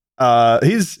read,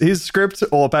 his script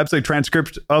or perhaps a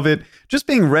transcript of it just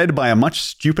being read by a much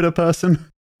stupider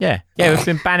person? Yeah, we've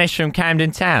been banished from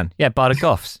Camden Town. Yeah, by the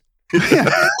Goths.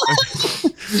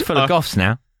 It's full of Goths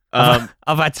now. I've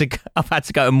had to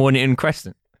go to Mornington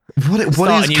Crescent. What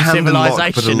Start is a new Camden Lock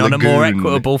but civilization a on a more lagoon?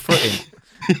 equitable footing.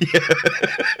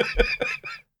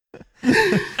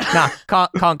 No,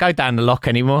 can't go down the lock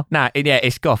anymore. No,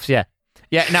 it's Goths. Yeah,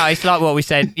 no, it's like what we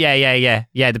said. Yeah.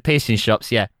 The piercing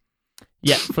shops. Yeah,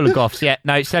 full of Goths. Yeah,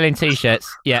 no, selling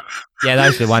t-shirts. Yeah,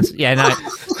 those are the ones. Yeah, no,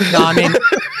 I mean,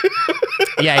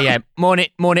 yeah,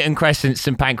 Mornington Crescent,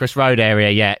 St Pancras Road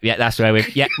area. Yeah, that's where we're.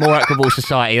 Yeah, more equitable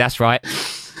society. That's right.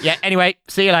 Yeah. Anyway,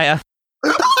 see you later.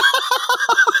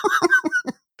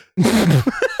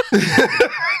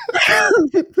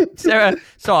 Sarah,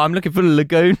 sorry, I'm looking for the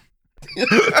lagoon.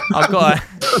 I've got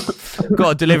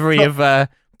a delivery of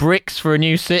bricks for a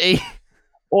new city.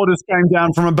 Orders came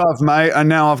down from above, mate, and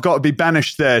now I've got to be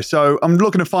banished there. So I'm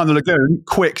looking to find the lagoon.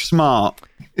 Quick, smart.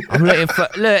 I'm looking for.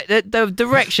 Look, the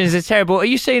directions are terrible. Are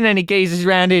you seeing any geezers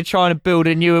around here trying to build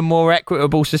a new and more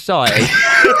equitable society?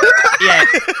 Yeah.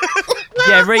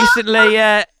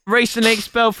 Recently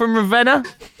expelled from Ravenna.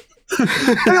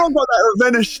 They all got that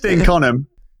Ravenna stink on them.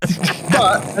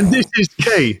 But, and this is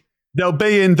key, they'll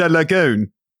be in the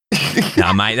lagoon.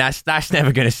 No, mate, that's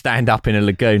never going to stand up in a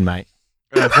lagoon, mate.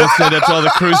 We'll send up to all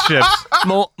the cruise ships.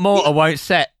 Mortar won't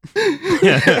set.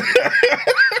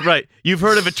 Right. You've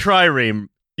heard of a trireme.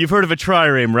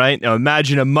 Right? Now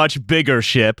imagine a much bigger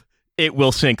ship. It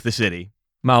will sink the city.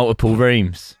 Multiple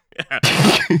reams.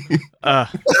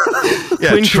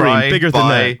 Twin try, bigger than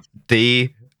that.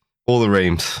 D, all the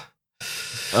reams.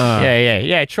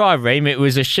 Yeah. Trireme. It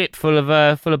was a ship full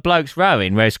of blokes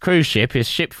rowing, whereas cruise ship is a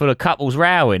ship full of couples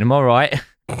rowing. Am I right?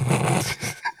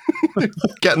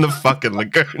 Get in the fucking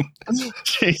lagoon.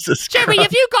 Jesus Jerry, Christ.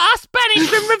 have you got us banished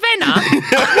from Ravenna?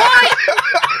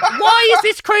 Why is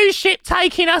this cruise ship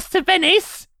taking us to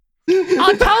Venice?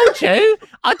 I told you,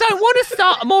 I don't want to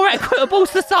start a more equitable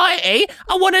society.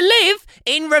 I want to live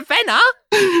in Ravenna,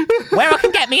 where I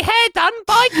can get my hair done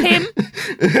by Kim,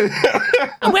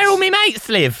 and where all my mates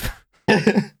live.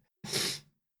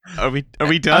 Are we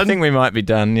done? I think we might be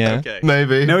done, yeah. Okay.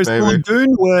 Maybe. No, is the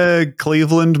lagoon where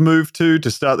Cleveland moved to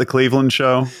start the Cleveland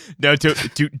show? No,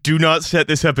 do not set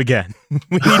this up again.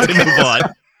 We need to move on.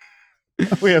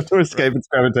 We have to escape its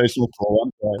gravitational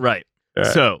pull. Right. Yeah.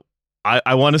 So,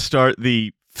 I want to start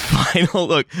the final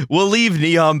look. We'll leave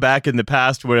Neom back in the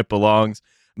past where it belongs.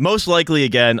 Most likely,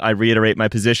 again, I reiterate my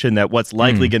position that what's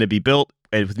likely going to be built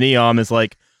with Neom is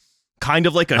like kind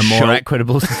of like a more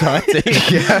equitable society.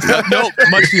 No,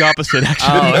 much the opposite, actually.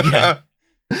 Oh, okay.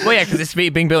 Well, yeah, because it's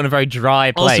being built in a very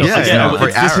dry place. Also, Yeah, again,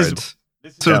 very this arid. is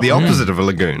Sort of the opposite of a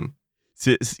lagoon.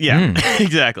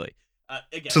 Exactly.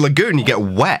 It's a lagoon, you get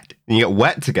wet. And you get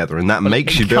wet together, and that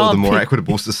makes you build a more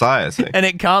equitable society. And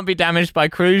it can't be damaged by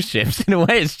cruise ships. In a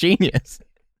way, it's genius.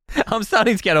 I'm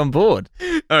starting to get on board.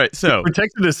 All right, so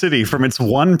Protected a city from its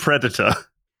one predator.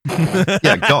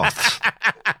 Yeah, goths.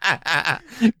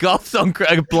 Goths on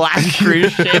a black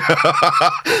cruise ship.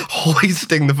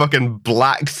 Hoisting the fucking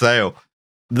black sail.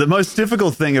 The most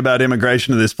difficult thing about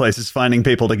immigration to this place is finding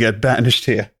people to get banished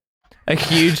here. A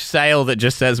huge sail that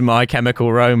just says My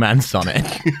Chemical Romance on it.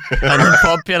 And the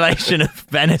population of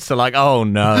Venice are like, oh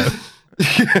no.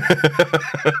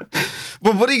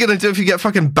 Well, what are you going to do if you get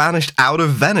fucking banished out of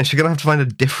Venice? You're going to have to find a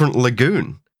different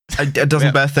lagoon. It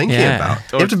doesn't bear thinking about.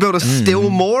 You have to build a still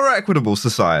more equitable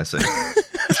society.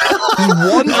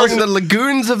 Wandering the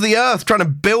lagoons of the earth, trying to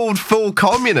build full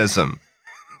communism.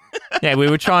 Yeah, we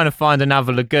were trying to find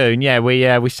another lagoon. Yeah,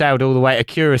 we sailed all the way to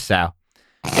Curacao.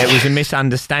 It was a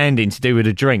misunderstanding to do with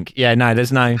a drink. Yeah, no,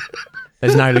 there's no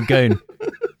lagoon.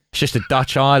 It's just a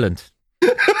Dutch island.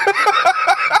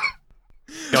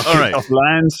 Got kicked off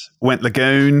land, went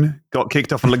lagoon, got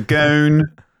kicked off a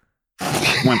lagoon,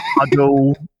 went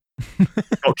puddle,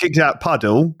 got kicked out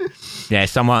puddle. Yeah,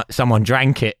 someone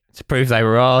drank it to prove they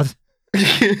were hard.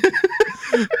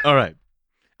 All right.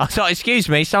 Oh, sorry, excuse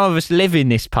me, some of us live in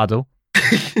this puddle.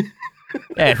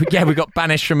 Yeah, we got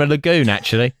banished from a lagoon,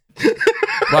 actually.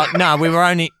 Well, no, we were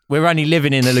only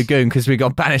living in the lagoon because we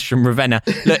got banished from Ravenna.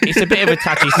 Look, it's a bit of a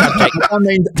touchy subject.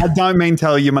 I don't mean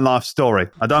tell you my life story.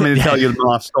 I don't mean to tell you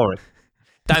my life story.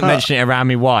 Don't mention it around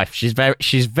my wife. She's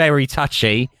very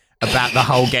touchy about the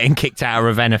whole getting kicked out of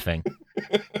Ravenna thing.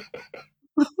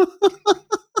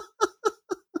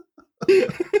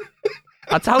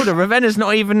 I told her Ravenna's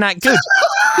not even that good.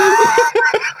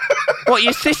 What,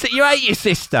 your sister? You hate your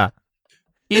sister.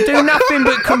 You do nothing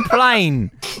but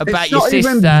complain about your sister. It's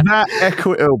not even that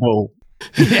equitable.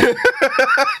 Yeah.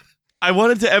 I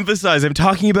wanted to emphasize, I'm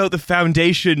talking about the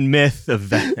foundation myth of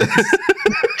Venice.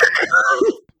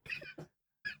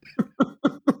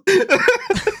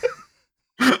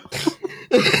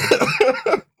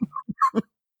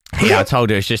 Yeah, I told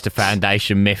her it's just a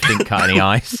foundation myth, didn't cut any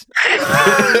ice.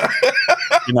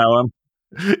 You know them.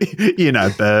 You know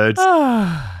birds.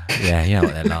 Yeah, you know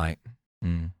what they're like.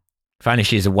 If only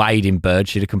she's a wading bird,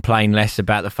 she'd have complained less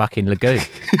about the fucking lagoon.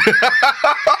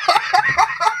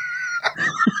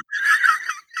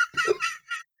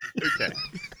 Okay.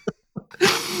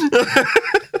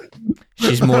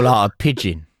 She's more like a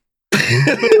pigeon.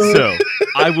 So,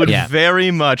 I would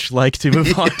very much like to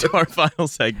move on to our final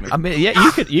segment. I mean, yeah,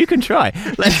 you can try.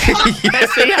 Let's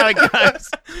see how it goes.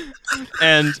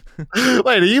 And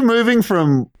wait, are you moving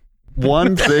from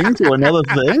one thing to another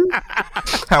thing?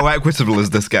 How equitable is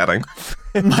this getting?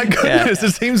 My goodness,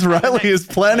 it seems Riley is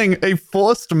planning a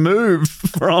forced move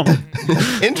from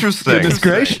interesting. Goodness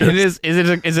gracious.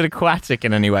 Is it aquatic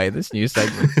in any way, this new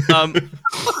segment?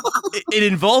 It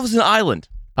involves an island.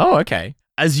 Oh, okay.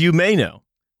 As you may know,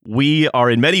 we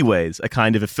are in many ways a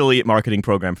kind of affiliate marketing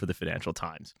program for the Financial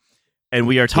Times. And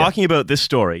we are talking about this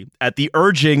story at the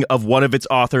urging of one of its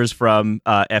authors from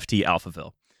FT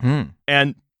Alphaville.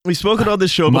 And we've spoken on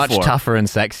this show before. Much tougher and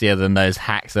sexier than those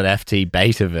hacks at FT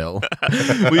Betaville.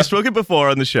 We've spoken before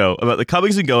on the show about the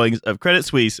comings and goings of Credit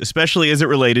Suisse, especially as it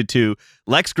related to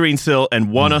Lex Greensill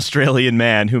and one Australian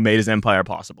man who made his empire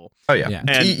possible. Oh, yeah.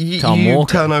 And you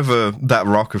turn over that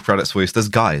rock of Credit Suisse, there's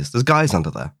guys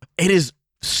under there. It is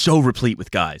so replete with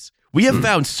guys. We have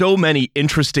found so many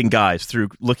interesting guys through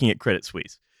looking at Credit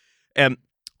Suisse. And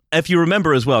if you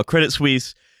remember as well, Credit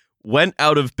Suisse went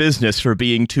out of business for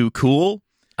being too cool.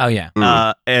 Oh, yeah.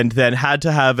 And then had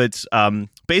to have its,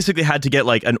 basically had to get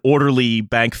like an orderly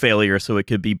bank failure so it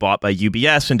could be bought by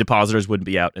UBS and depositors wouldn't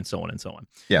be out and so on and so on.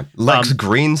 Yeah. Lex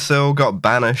Greensill got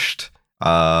banished.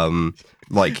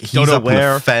 Like he's up in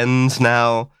the Fens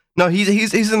now. No,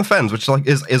 he's in the Fens, which like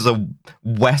is a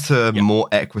wetter, more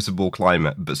equitable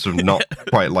climate, but sort of not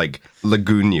quite like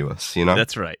lagoonous, you know?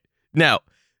 That's right. Now,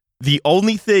 the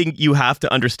only thing you have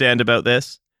to understand about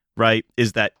this, right,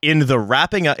 is that in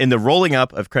the rolling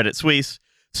up of Credit Suisse,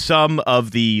 some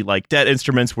of the like debt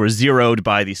instruments were zeroed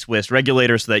by the Swiss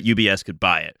regulator so that UBS could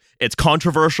buy it. It's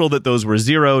controversial that those were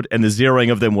zeroed, and the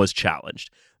zeroing of them was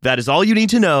challenged. That is all you need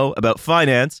to know about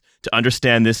finance to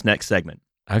understand this next segment.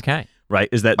 Okay. Right?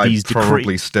 Is that I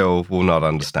probably still will not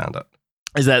understand it.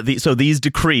 Is that these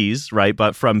decrees, right?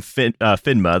 But from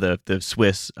FINMA, the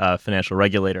Swiss financial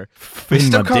regulator. We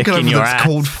still can't get over that it's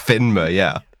called FINMA,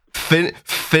 yeah.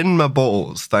 FINMA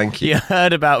balls, thank you. You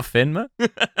heard about FINMA?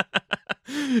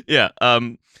 Yeah.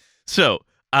 So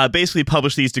basically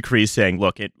published these decrees saying,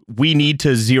 look, we need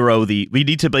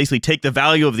to basically take the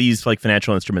value of these like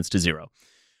financial instruments to zero.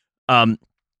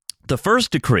 The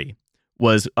first decree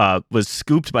was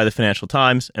scooped by the Financial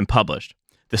Times and published.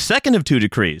 The second of two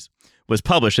decrees was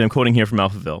published, and I'm quoting here from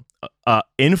Alphaville,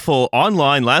 in full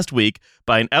online last week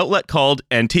by an outlet called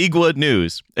Antigua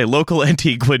News, a local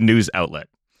Antigua news outlet.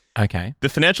 Okay. The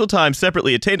Financial Times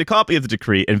separately obtained a copy of the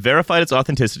decree and verified its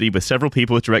authenticity with several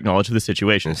people with direct knowledge of the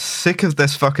situation. I'm sick of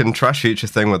this fucking trash feature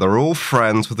thing where they're all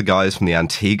friends with the guys from the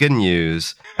Antigua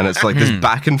News, and it's like this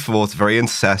back and forth, very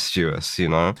incestuous, you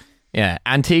know? Yeah,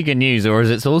 Antigua News, or as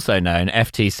it's also known,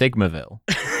 FT Sigmaville.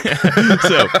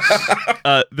 So,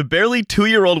 the barely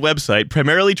 2-year-old website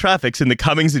primarily traffics in the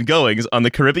comings and goings on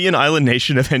the Caribbean island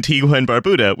nation of Antigua and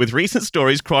Barbuda, with recent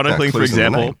stories chronicling, for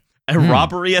example, a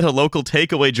robbery at a local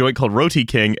takeaway joint called Roti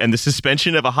King and the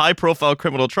suspension of a high-profile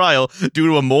criminal trial due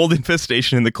to a mold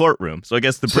infestation in the courtroom. So I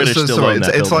guess the British still own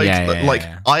that it's building. like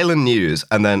island news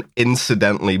and then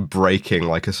incidentally breaking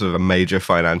like a sort of a major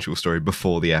financial story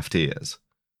before the FT is.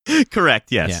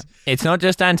 Correct, yes. Yeah. It's not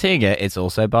just Antigua, it's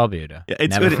also Barbuda. Yeah,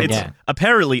 it's Never forget.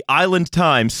 apparently island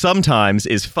time sometimes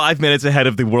is 5 minutes ahead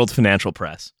of the world's financial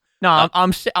press. No,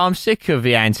 I'm sick of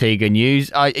the Antigua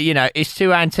news. It's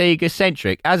too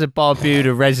Antigua-centric. As a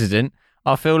Barbuda resident,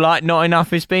 I feel like not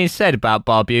enough is being said about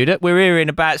Barbuda. We're hearing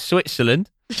about Switzerland.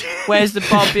 Where's the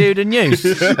Barbuda news?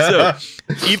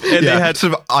 They had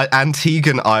sort of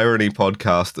Antiguan irony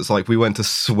podcast that's like, we went to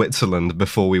Switzerland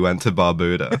before we went to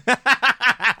Barbuda.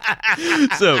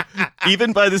 So,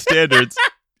 even by the standards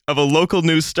of a local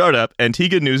news startup,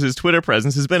 Antigua News' Twitter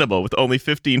presence is minimal, with only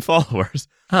 15 followers.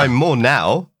 I'm more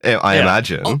now, I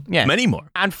imagine. Oh, yeah. Many more.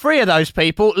 And 3 of those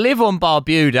people live on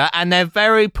Barbuda, and they're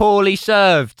very poorly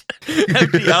served.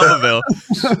 FT Alphaville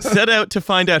set out to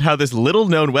find out how this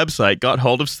little-known website got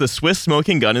hold of the Swiss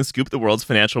smoking gun and scooped the world's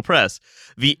financial press.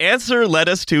 The answer led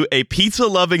us to a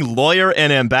pizza-loving lawyer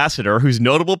and ambassador whose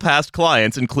notable past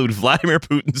clients include Vladimir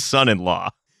Putin's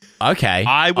son-in-law. Okay.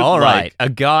 All right. A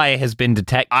guy has been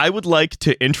detected. I would like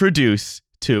to introduce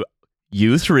to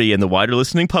you 3 and the wider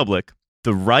listening public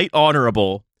the Right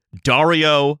Honorable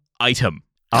Dario Item.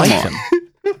 Item.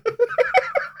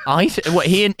 What,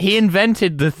 he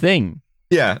invented the thing.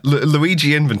 Yeah,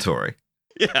 Luigi Inventory.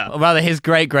 Yeah. Or rather, his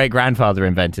great-great-grandfather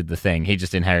invented the thing. He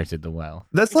just inherited the well.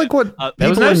 That's like what there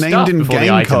was people no are stuff named in before the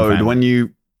game Item code family. when you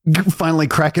finally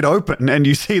crack it open and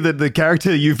you see that the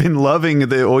character you've been loving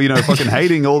fucking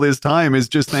hating all this time is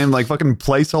just named like fucking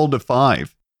placeholder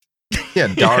 5. Yeah,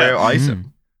 Dario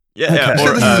Item. Yeah. So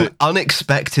Or, this is an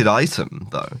unexpected item,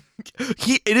 though.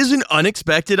 it is an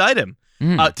unexpected item.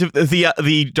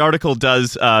 The article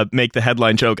does make the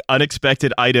headline joke,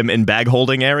 unexpected item in bag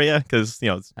holding area, because,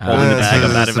 it's holding the bag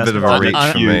of that It's a bit of investment. a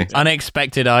reach for me.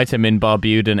 Unexpected item in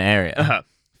Barbudan area.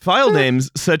 File names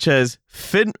such as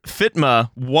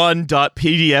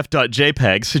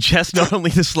fitma1.pdf.jpg suggest not only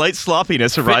the slight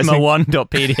sloppiness arising...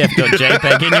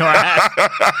 Fitma1.pdf.jpg in your ass.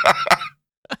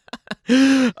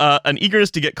 an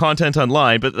eagerness to get content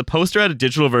online, but the poster had a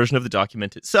digital version of the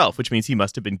document itself, which means he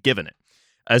must have been given it.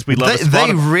 As we love FT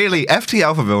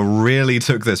Alphaville really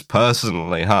took this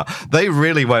personally, huh? They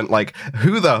really went like,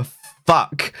 who the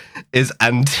fuck is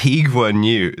Antigua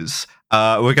News?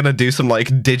 We're going to do some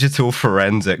like digital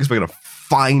forensics. We're going to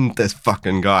find this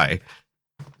fucking guy.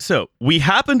 So, we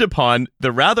happened upon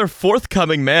the rather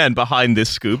forthcoming man behind this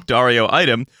scoop, Dario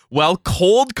Item, while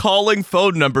cold calling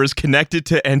phone numbers connected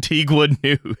to Antigua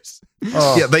News.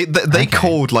 Oh. Yeah, they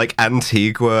called like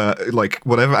Antigua, like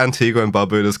whatever Antigua and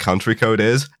Barbuda's country code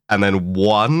is, and then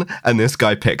 1, and this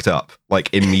guy picked up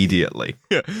like immediately.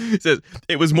 Yeah. It says,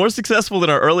 it was more successful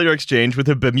than our earlier exchange with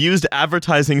a bemused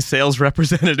advertising sales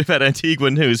representative at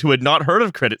Antigua News who had not heard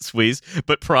of Credit Suisse,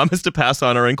 but promised to pass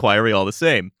on our inquiry all the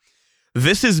same.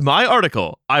 This is my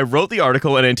article. I wrote the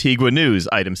article at Antigua News,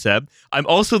 Item said. I'm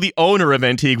also the owner of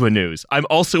Antigua News. I'm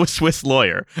also a Swiss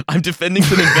lawyer. I'm defending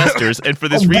some investors, and for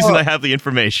this reason, I have the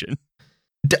information.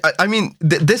 I mean,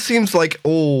 this seems like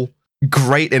all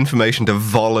great information to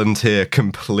volunteer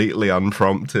completely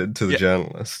unprompted to the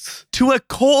journalists. To a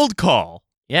cold call.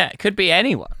 Yeah, it could be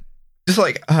anyone. Just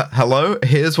like, hello,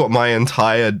 here's what my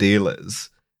entire deal is.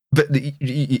 But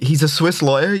he's a Swiss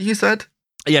lawyer, you said?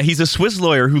 Yeah, he's a Swiss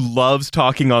lawyer who loves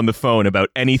talking on the phone about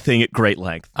anything at great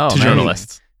length to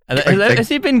journalists. Has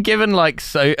he been given like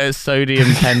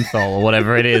sodium penthol or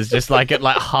whatever it is, just like at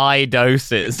like high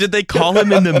doses? Did they call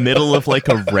him in the middle of like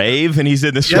a rave and he's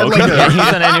in the smoking like room?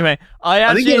 He's on anyway. I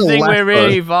actually think we're left,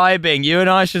 really vibing. You and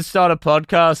I should start a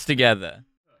podcast together.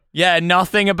 Yeah,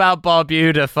 nothing about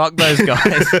Barbuda. Fuck those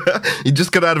guys. He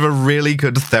just got out of a really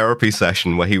good therapy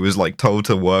session where he was like told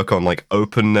to work on like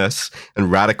openness and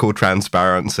radical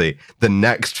transparency. The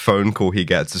next phone call he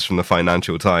gets is from the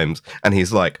Financial Times, and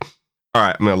he's like, all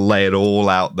right, I'm going to lay it all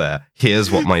out there. Here's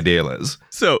what my deal is.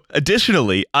 So,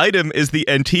 additionally, Item is the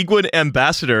Antiguan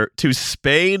ambassador to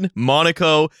Spain,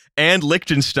 Monaco, and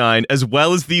Liechtenstein, as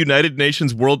well as the United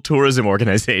Nations World Tourism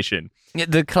Organization.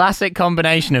 The classic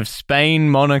combination of Spain,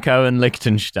 Monaco, and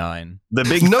Liechtenstein. The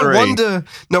big No three. wonder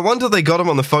they got him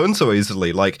on the phone so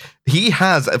easily. Like, he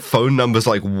has phone numbers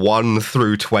like 1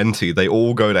 through 20. They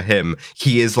all go to him.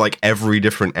 He is like every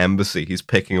different embassy. He's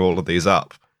picking all of these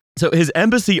up. So his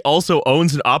embassy also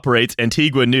owns and operates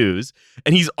Antigua News,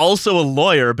 and he's also a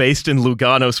lawyer based in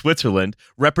Lugano, Switzerland,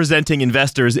 representing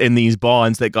investors in these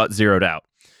bonds that got zeroed out.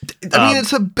 I mean,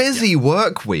 it's a busy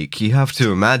work week, you have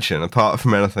to imagine, apart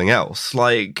from anything else.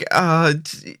 Like,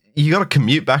 you got to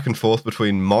commute back and forth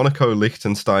between Monaco,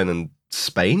 Liechtenstein, and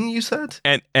Spain, you said?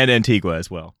 And Antigua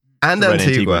as well. And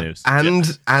Antigua.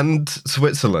 And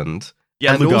Switzerland.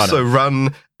 Yeah, and Lugano. Also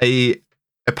run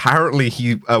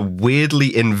apparently a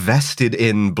weirdly invested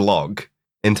in blog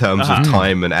in terms of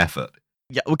time and effort.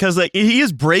 Yeah, because like he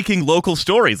is breaking local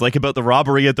stories, like about the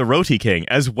robbery at the Roti King,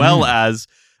 as well as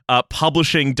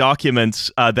publishing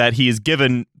documents that he is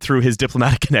given through his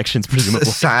diplomatic connections, presumably.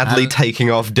 Sadly, taking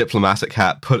off diplomatic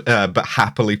hat, but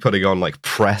happily putting on like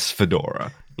press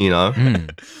fedora. You know,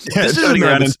 this is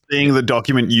around and seeing the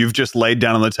document you've just laid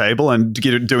down on the table and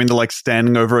doing the like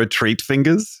standing over a treat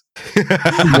fingers.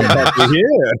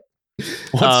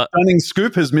 What stunning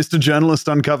scoop has Mr. Journalist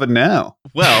uncovered now?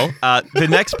 Well, the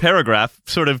next paragraph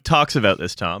sort of talks about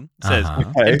this, Tom. It says,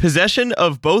 in possession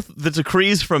of both the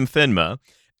decrees from FINMA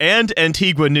and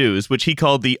Antigua News, which he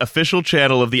called the official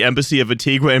channel of the Embassy of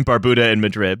Antigua and Barbuda in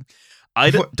Madrid,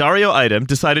 Dario Idem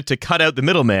decided to cut out the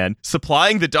middleman,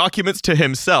 supplying the documents to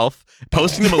himself,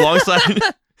 posting them alongside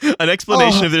an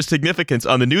explanation of their significance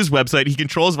on the news website he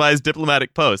controls via his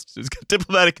diplomatic posts. His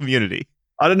diplomatic community.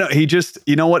 I don't know.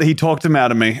 You know what? He talked him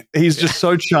out of me. He's just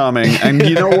so charming. And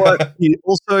you know what? He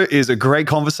also is a great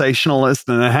conversationalist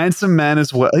and a handsome man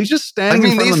as well. He's just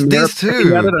standing in front of the mirror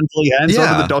looking at it until he hands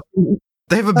over the document.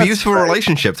 They have a beautiful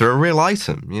relationship. They're a real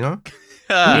item, you know?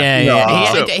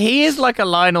 He is like a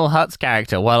Lionel Hutz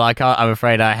character. Well, I'm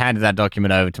afraid I handed that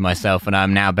document over to myself, and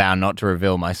I'm now bound not to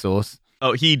reveal my source.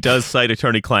 Oh, he does cite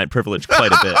attorney-client privilege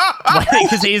quite a bit.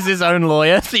 Because he's his own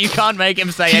lawyer, so you can't make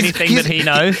him say anything that he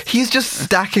knows. He's just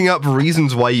stacking up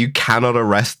reasons why you cannot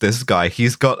arrest this guy.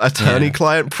 He's got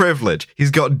attorney-client privilege.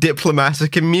 He's got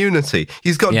diplomatic immunity.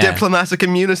 He's got diplomatic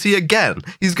immunity again.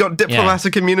 He's got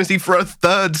diplomatic immunity for a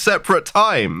third separate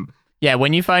time. Yeah,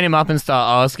 when you phone him up and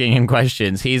start asking him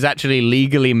questions, he's actually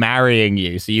legally marrying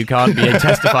you, so you can't be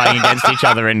testifying against each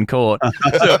other in court.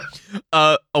 So,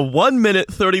 a 1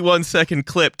 minute, 31 second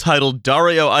clip titled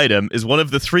Dario Idem is one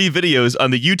of the 3 videos on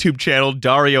the YouTube channel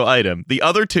Dario Idem. The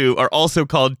other 2 are also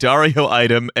called Dario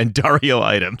Idem and Dario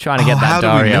Idem. Trying to get that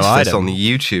Dario Idem. How do we miss this Idem on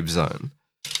the YouTube zone?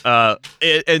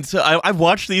 And so I've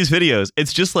watched these videos.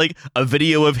 It's just like a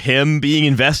video of him being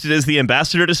invested as the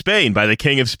ambassador to Spain by the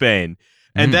King of Spain.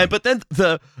 And then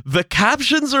the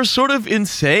captions are sort of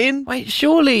insane. Wait,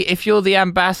 surely if you're the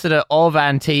ambassador of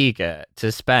Antigua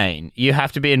to Spain, you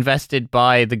have to be invested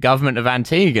by the government of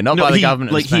Antigua, not by the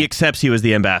government of Spain. He accepts he was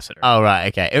the ambassador. Oh, right,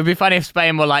 okay. It would be funny if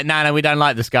Spain were like, no, we don't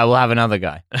like this guy. We'll have another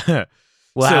guy.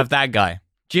 We'll have that guy.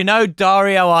 Do you know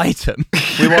Dario Item?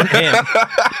 We want him.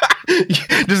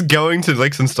 Just going to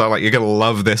Liechtenstein, like, you're going to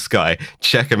love this guy.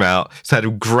 Check him out. He's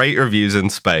had great reviews in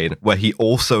Spain, where he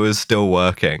also is still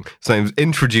working. So I'm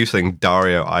introducing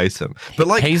Dario Item. But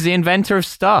like, he's the inventor of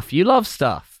stuff. You love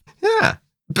stuff. Yeah.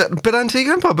 But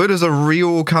Antigua and Barbuda is a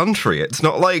real country. It's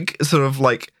not like, sort of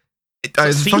like,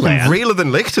 it's fucking realer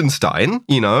than Liechtenstein,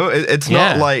 you know? It's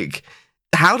not like,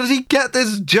 how did he get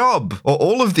this job? Or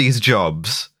all of these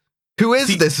jobs? Who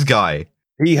is this guy?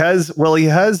 He got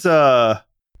the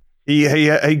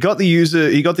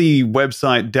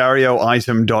website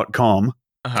darioitem.com.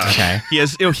 Okay. He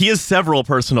has several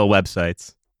personal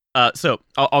websites. So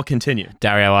I'll continue.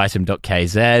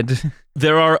 darioitem.kz.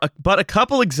 There are a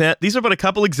couple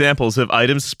examples of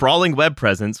Idem's sprawling web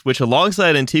presence, which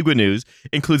alongside Antigua News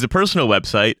includes a personal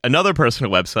website, another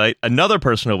personal website, another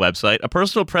personal website, a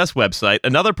personal press website,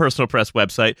 another personal press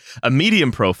website, a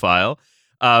Medium profile.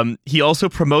 He also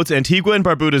promotes Antigua and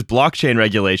Barbuda's blockchain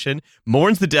regulation,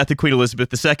 mourns the death of Queen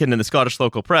Elizabeth II in the Scottish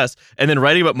local press, and then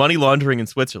writing about money laundering in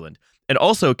Switzerland. And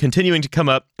also continuing to come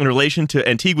up in relation to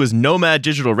Antigua's Nomad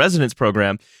Digital Residence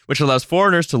Program, which allows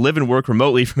foreigners to live and work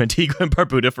remotely from Antigua and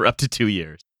Barbuda for up to 2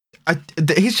 years.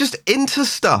 He's just into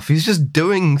stuff. He's just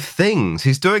doing things.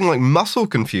 He's doing like muscle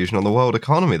confusion on the world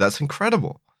economy. That's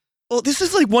incredible. Well, this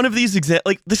is like one of these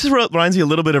this is what reminds me a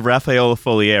little bit of Raffaello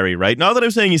Folieri, right? Not that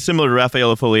I'm saying he's similar to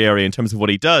Raffaello Folieri in terms of what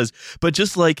he does, but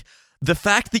just like the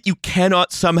fact that you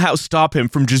cannot somehow stop him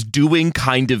from just doing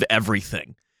kind of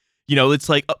everything. You know, it's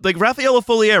like Raffaello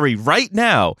Folieri right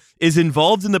now is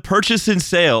involved in the purchase and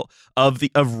sale of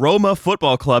Roma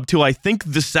Football Club to, I think,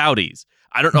 the Saudis.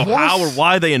 I don't know how or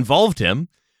why they involved him,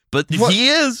 but he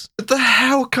is. What the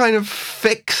hell kind of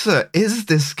fixer is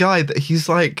this guy that he's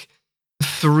like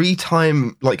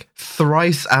 3-time, like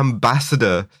thrice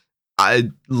ambassador,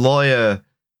 lawyer,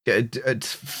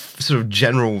 sort of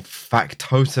general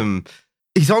factotum.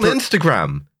 He's on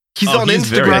Instagram. He's on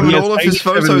Instagram and all of his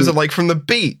photos are like from the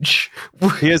beach.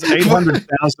 He has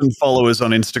 800,000 followers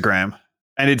on Instagram,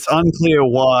 and it's unclear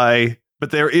why,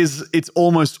 but it's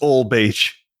almost all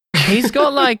beach. He's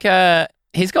got like a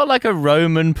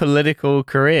Roman political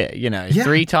career,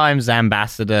 3 times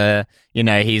ambassador.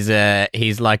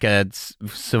 He's like a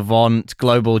savant,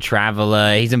 global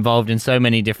traveler. He's involved in so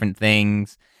many different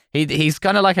things. He's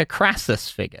kind of like a Crassus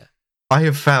figure. I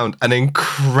have found an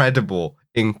incredible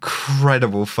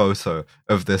photo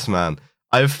of this man.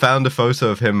 I've found a photo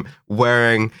of him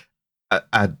wearing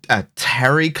a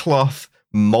terry cloth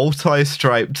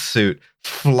multi-striped suit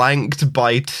flanked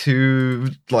by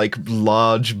 2 like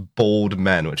large bald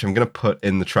men, which I'm going to put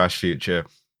in the Trash Future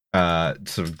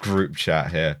sort of group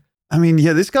chat here. I mean,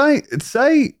 yeah, this guy,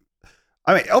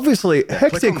 obviously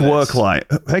hectic work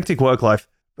life,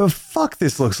 but fuck,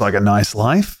 this looks like a nice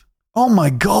life. Oh my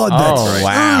God, that's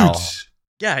wow.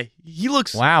 Yeah, he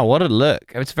looks... Wow, what a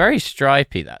look. It's very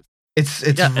stripy, that. It's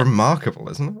remarkable,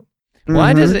 isn't it?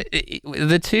 Why does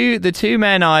the two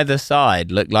men either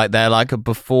side look like they're like a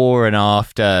before and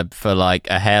after for like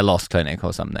a hair loss clinic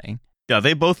or something? Yeah,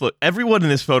 they both look... Everyone in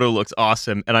this photo looks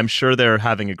awesome, and I'm sure they're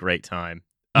having a great time.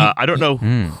 I don't know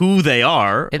who they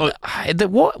are.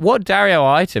 What Dario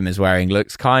Item is wearing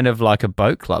looks kind of like a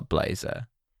boat club blazer.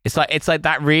 It's like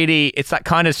that really... It's that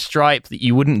kind of stripe that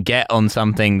you wouldn't get on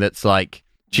something that's like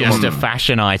just a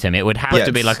fashion item. It would have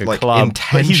to be like a club.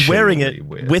 But he's wearing it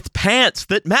with pants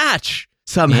that match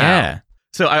somehow. Yeah.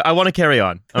 So I want to carry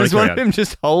on. There's one of him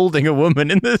just holding a woman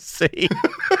in the sea.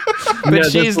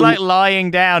 But she's like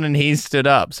lying down and he's stood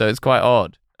up. So it's quite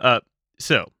odd.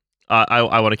 So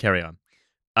I want to carry on.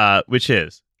 Which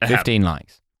is... 15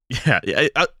 likes. Yeah.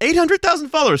 800,000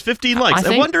 followers, 15 likes.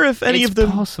 I wonder if any of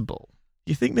them... possible.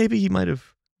 You think maybe he might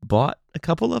have bought a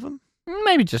couple of them?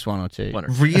 Maybe just 1 or 2.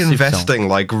 Reinvesting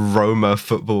like Roma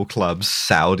Football Club's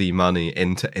Saudi money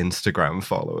into Instagram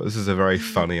followers is a very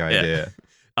funny idea.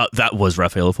 That was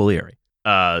Raffaello Folieri,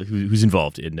 who's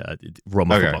involved in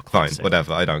Roma Football Club. Fine,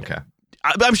 whatever. I don't care.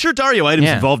 I'm sure Dario Item's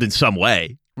involved in some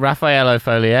way. Raffaello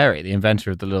Folieri, the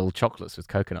inventor of the little chocolates with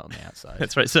coconut on the outside.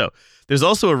 That's right. So there's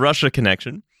also a Russia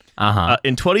connection.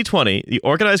 In 2020, the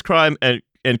Organized Crime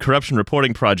and Corruption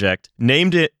Reporting Project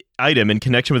named it Item in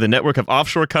connection with a network of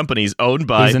offshore companies owned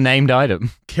by... He's a named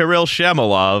item. Kirill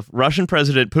Shamalov, Russian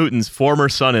President Putin's former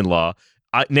son-in-law,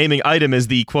 naming Item as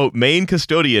the, quote, main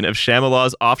custodian of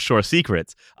Shamalov's offshore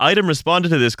secrets. Item responded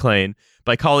to this claim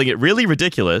by calling it really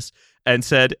ridiculous and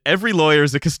said, every lawyer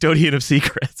is a custodian of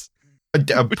secrets.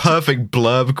 A perfect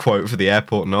blurb quote for the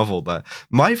airport novel there.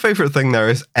 My favorite thing there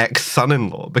is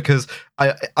ex-son-in-law, because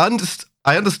I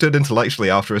understood intellectually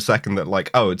after a second that,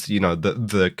 like, it's,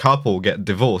 the couple get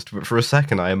divorced. But for a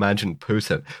second, I imagined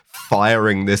Putin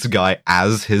firing this guy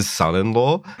as his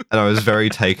son-in-law. And I was very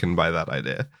taken by that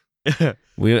idea.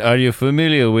 Are you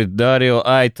familiar with Dario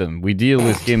Item? We deal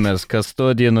with him as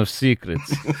custodian of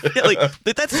secrets. Yeah,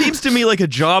 that seems to me like a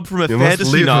job from a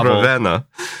fantasy novel. Ravenna.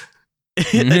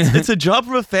 It's a job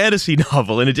from a fantasy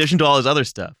novel in addition to all his other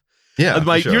stuff. Yeah,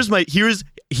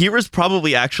 here's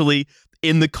probably actually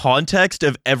in the context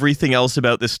of everything else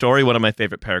about this story, one of my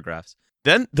favorite paragraphs.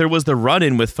 Then there was the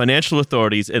run-in with financial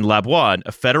authorities in Labuan,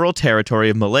 a federal territory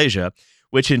of Malaysia,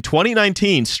 which in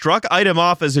 2019 struck Item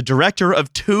off as a director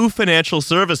of 2 financial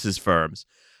services firms.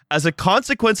 As a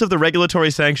consequence of the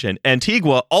regulatory sanction,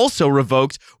 Antigua also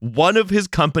revoked one of his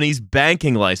company's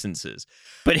banking licenses.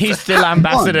 But he's still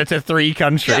ambassador to 3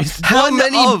 countries. Yeah, how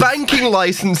many banking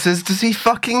licenses does he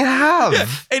fucking have? Yeah,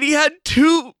 and he had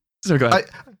 2... So go ahead.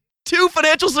 2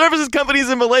 financial services companies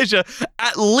in Malaysia,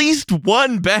 at least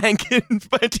 1 bank in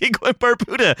Antigua and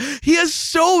Barbuda. He has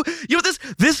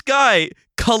this guy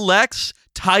collects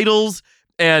titles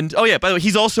and, by the way,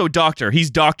 he's also a doctor. He's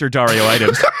Dr. Dario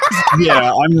Items.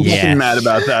 Yeah, I'm fucking mad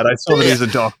about that. I saw that he's a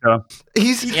doctor.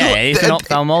 He's an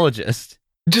ophthalmologist.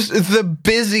 Just the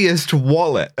busiest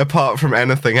wallet apart from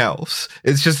anything else.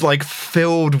 It's just like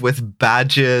filled with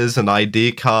badges and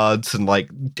ID cards and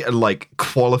like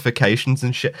qualifications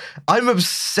and shit. I'm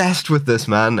obsessed with this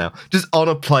man now. Just on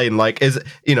a plane, like, is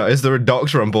there a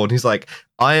doctor on board? And he's like,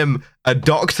 I am a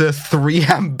doctor, 3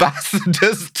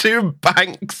 ambassadors, 2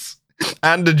 banks,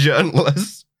 and a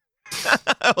journalist.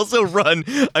 I also run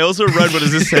what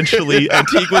is essentially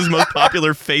Antigua's most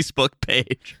popular Facebook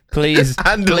page. Please,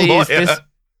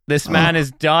 this man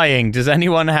is dying. Does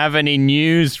anyone have any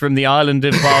news from the island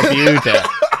of Barbuda?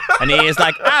 And he is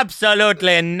like,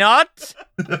 absolutely not.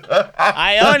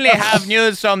 I only have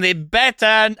news from the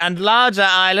better and larger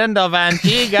island of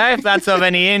Antigua, if that's of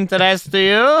any interest to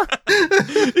you.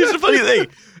 Here's the funny thing.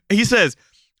 He says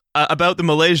about the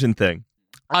Malaysian thing.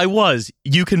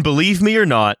 You can believe me or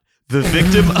not, the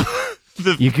victim.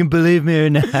 You can believe me or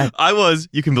not.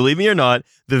 You can believe me or not,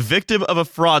 the victim of a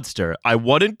fraudster. I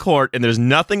won in court, and there's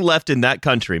nothing left in that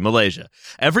country, Malaysia.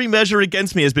 Every measure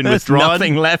against me has been There's withdrawn.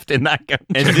 nothing left in that country.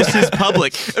 And this is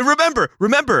public. And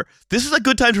remember, this is a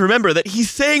good time to remember that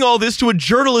he's saying all this to a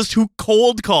journalist who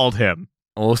cold called him.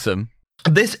 Awesome.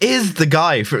 This is the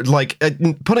guy for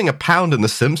putting a pound in the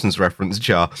Simpsons reference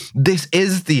jar. This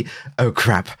is the oh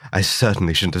crap! I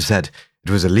certainly shouldn't have said it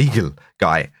was illegal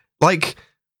guy. Like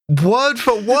word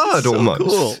for word, So almost.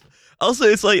 cool. Also,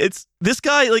 it's this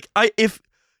guy. Like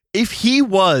if he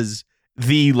was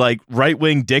the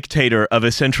right-wing dictator of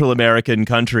a Central American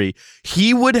country,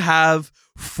 he would have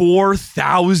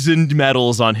 4,000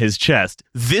 medals on his chest.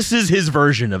 This is his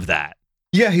version of that.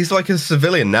 Yeah, he's like a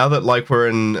civilian. Now that we're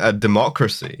in a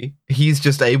democracy, he's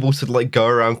just able to go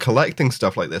around collecting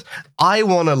stuff like this. I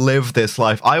want to live this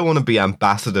life. I want to be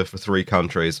ambassador for 3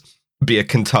 countries, be a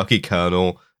Kentucky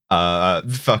colonel,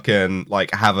 fucking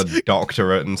have a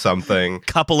doctorate in something.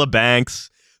 Couple of banks.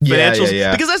 Yeah.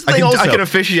 Because that's the thing. I can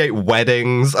officiate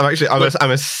weddings.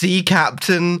 I'm a sea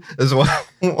captain as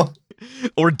well.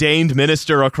 Ordained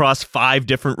minister across 5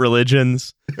 different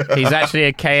religions. He's actually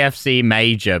a KFC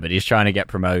major, but he's trying to get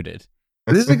promoted.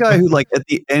 This is a guy who, at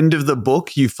the end of the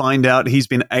book, you find out he's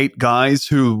been 8 guys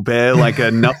who bear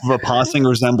enough of a passing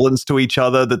resemblance to each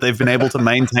other that they've been able to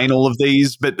maintain all of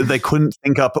these, but they couldn't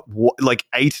think up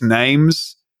 8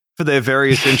 names for their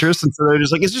various interests, and so they're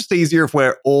just it's just easier if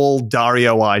we're all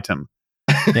Dario Item.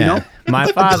 Yeah. You know?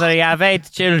 My father, he have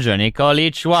 8 children. He call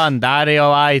each one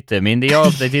Dario Item in the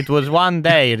hope that it was one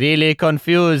day really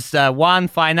confuse one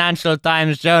Financial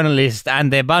Times journalist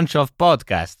and a bunch of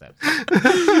podcasters.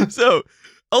 So,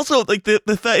 also,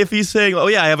 the fact, if he's saying, oh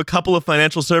yeah, I have a couple of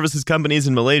financial services companies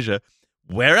in Malaysia,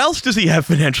 where else does he have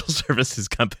financial services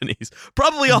companies?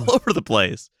 Probably all over the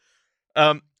place.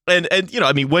 And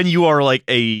when you are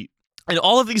and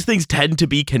all of these things tend to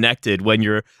be connected when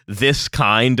you're this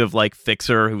kind of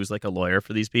fixer who's a lawyer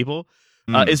for these people.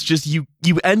 It's just you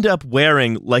end up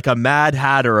wearing a Mad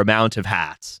Hatter amount of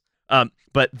hats.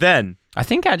 But then I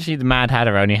think actually the Mad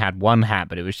Hatter only had 1 hat,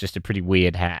 but it was just a pretty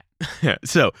weird hat.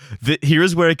 So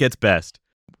here's where it gets best.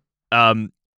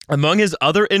 Among his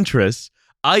other interests,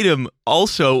 Item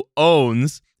also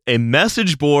owns a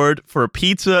message board for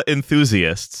pizza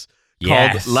enthusiasts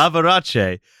called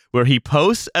Lavarace, where he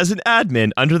posts as an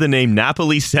admin under the name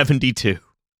Napoli72.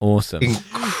 Awesome.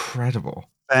 Incredible.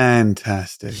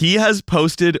 Fantastic. He has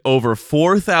posted over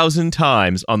 4,000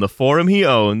 times on the forum he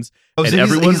owns. Oh, and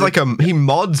so he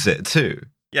mods it too.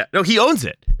 Yeah, no, he owns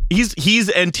it. He's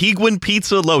Antiguan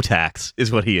Pizza Low Tax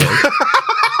is what he is.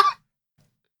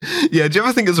 Yeah, do you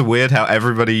ever think it's weird how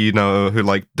everybody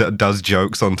who does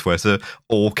jokes on Twitter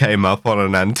all came up on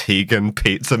an Antiguan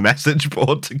pizza message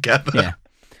board together? Yeah.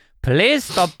 Please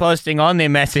stop posting on the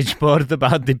message board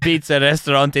about the pizza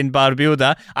restaurant in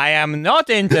Barbuda. I am not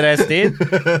interested.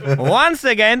 Once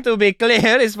again, to be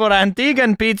clear, it's for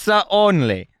Antiguan pizza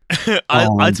only.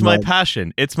 It's my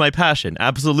passion. It's my passion.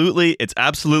 Absolutely. It's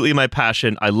absolutely my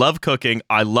passion. I love cooking.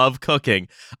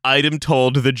 Item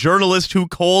told the journalist who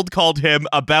cold called him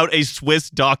about a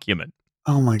Swiss document.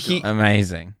 Oh my God.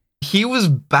 Amazing. He was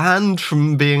banned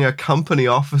from being a company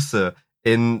officer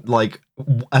in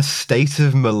a state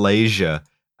of Malaysia,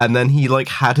 and then he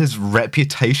had his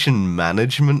reputation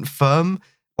management firm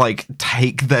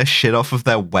take their shit off of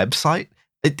their website.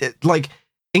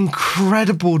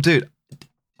 Incredible, dude.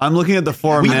 I'm looking at the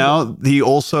forum now. He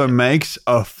also makes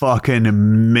a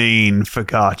fucking mean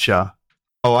focaccia.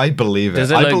 Oh, I believe it.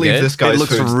 Does it I look believe good? this guy's It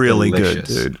looks food's really delicious.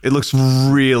 good, dude. It looks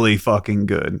really fucking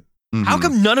good. Mm-hmm. How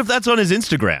come none of that's on his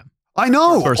Instagram? I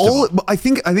know. First of all. I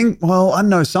think. Well, I don't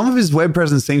know. Some of his web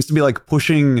presence seems to be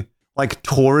pushing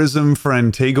tourism for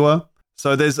Antigua.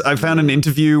 So I found an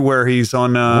interview where he's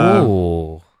on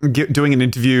doing an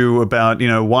interview about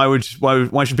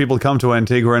why should people come to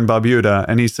Antigua and Barbuda,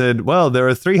 and he said, well, there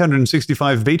are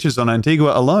 365 beaches on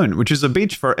Antigua alone, which is a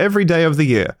beach for every day of the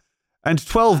year, and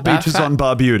 12 beaches on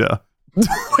Barbuda,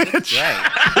 which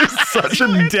is such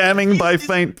a damning by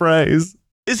faint praise.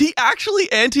 Is he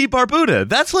actually anti-Barbuda?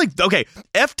 That's okay,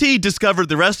 FT discovered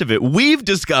the rest of it. We've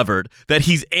discovered that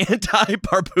he's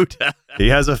anti-Barbuda. He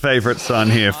has a favorite son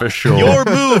here for sure. Your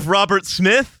move, Robert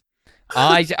Smith.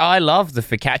 I love the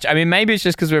focaccia. I mean, maybe it's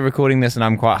just because we're recording this and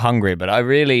I'm quite hungry, but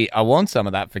I want some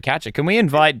of that focaccia. Can we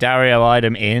invite Dario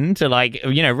Item in to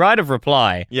right of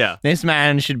reply? Yeah. This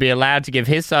man should be allowed to give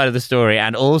his side of the story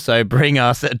and also bring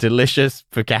us a delicious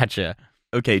focaccia.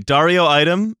 Okay, Dario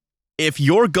Item, if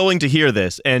you're going to hear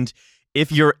this, and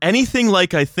if you're anything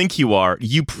like I think you are,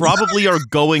 you probably are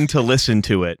going to listen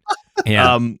to it.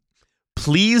 Yeah.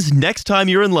 Please, next time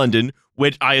you're in London,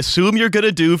 which I assume you're going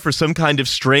to do for some kind of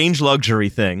strange luxury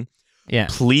thing. Yeah.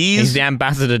 Please. He's the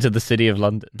ambassador to the city of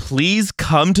London. Please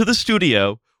come to the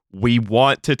studio. We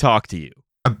want to talk to you.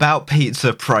 About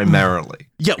pizza primarily.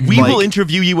 Yeah, we will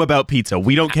interview you about pizza.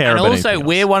 We don't care about anything else.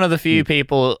 We're one of the few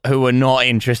people who are not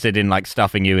interested in like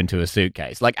stuffing you into a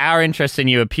suitcase. Like our interests in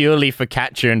you are purely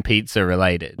focaccia and pizza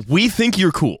related. We think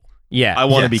you're cool. Yeah. I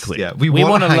want to be clear. Yeah, we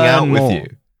want to hang out more. with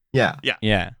you. Yeah.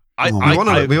 Yeah. We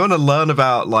want to learn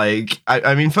about, like,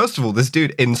 I mean, first of all, this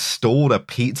dude installed a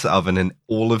pizza oven in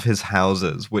all of his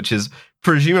houses, which is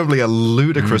presumably a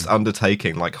ludicrous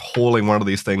undertaking, like hauling one of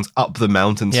these things up the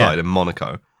mountainside in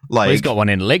Monaco. Like, he's got one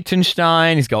in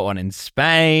Liechtenstein. He's got one in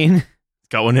Spain.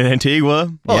 Got one in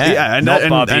Antigua. Well, and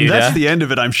that's the end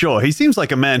of it, I'm sure. He seems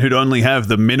like a man who'd only have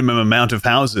the minimum amount of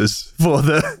houses for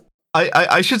the...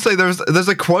 I should say there's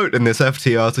a quote in this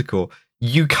FT article.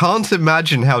 You can't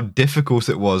imagine how difficult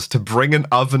it was to bring an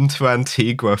oven to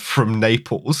Antigua from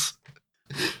Naples.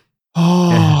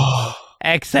 Oh,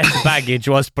 excess baggage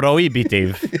was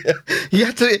prohibitive. He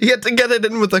had to get it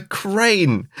in with a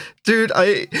crane, dude.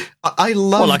 I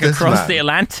love like this across man. the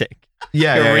Atlantic.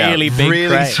 Yeah, really big,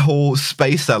 really crane. tall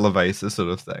space elevator sort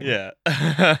of thing. Yeah.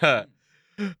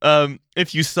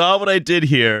 If you saw what I did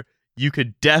here, you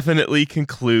could definitely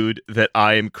conclude that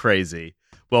I am crazy.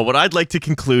 Well, what I'd like to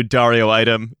conclude, Dario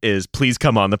Item, is please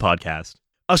come on the podcast.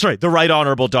 Oh, sorry, the Right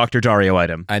Honorable Dr. Dario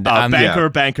Item. Banker. I'm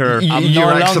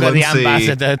Your no longer the Excellency.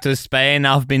 ambassador to Spain.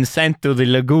 I've been sent to the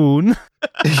lagoon.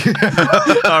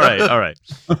 All right.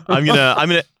 I'm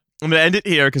gonna end it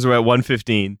here because we're at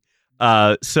 1:15.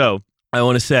 So I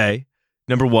want to say,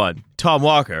 number one, Tom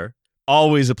Walker,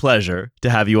 always a pleasure to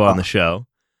have you on the show.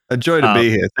 A joy to be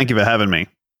here. Thank you for having me.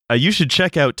 You should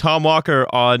check out Tom Walker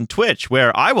on Twitch,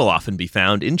 where I will often be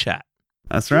found in chat.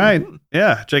 That's right.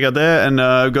 Yeah, check out there. And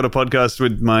I've got a podcast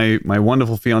with my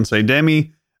wonderful fiance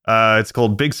Demi. It's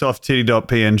called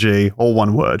BigSoftTitty.png, all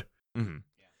one word. Mm-hmm.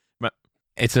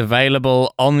 It's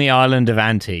available on the island of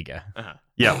Antigua.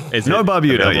 Yeah, it's no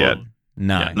Barbuda yet.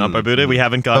 No, not Barbuda. We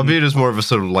haven't gotten. Barbuda's more of a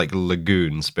sort of like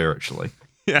lagoon spiritually.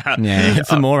 Yeah,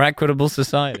 it's a more equitable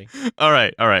society. All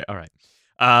right.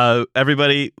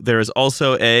 Everybody, there is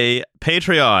also a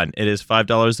Patreon. It is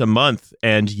 $5 a month,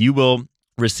 and you will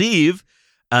receive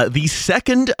the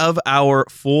second of our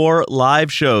 4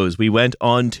 live shows. We went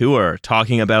on tour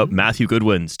talking about Matthew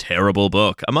Goodwin's terrible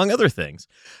book, among other things.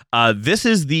 This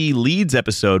is the Leeds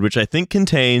episode, which I think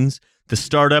contains the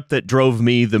startup that drove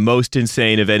me the most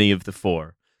insane of any of the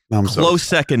 4. Close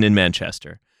second in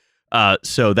Manchester.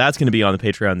 So that's going to be on the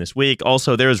Patreon this week.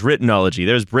 Also, there's Writtenology.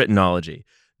 There's Britanology.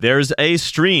 There's a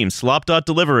stream,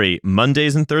 Slop.Delivery,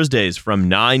 Mondays and Thursdays from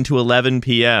 9 to 11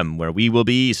 p.m., where we will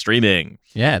be streaming.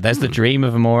 Yeah, there's the dream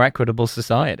of a more equitable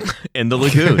society. In the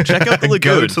Lagoon. Check out the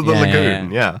Lagoon. Go to the Lagoon,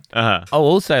 yeah. Uh-huh. Oh,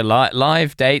 also,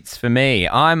 live dates for me.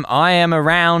 I am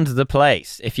around the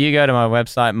place. If you go to my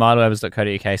website,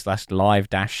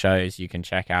 milowebers.co.uk/live-shows, you can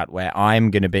check out where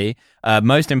I'm going to be.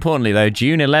 Most importantly, though,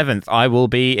 June 11th, I will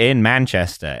be in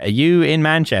Manchester. Are you in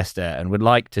Manchester and would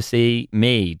like to see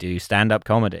me do stand-up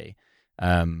comedy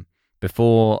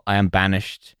before I am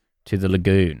banished to the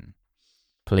Lagoon?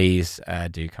 Please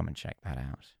do come and check that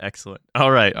out. Excellent.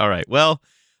 All right. Well,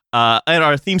 and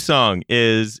our theme song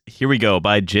is Here We Go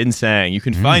by Jin Sang. You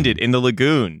can find it in the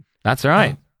Lagoon. That's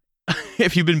right.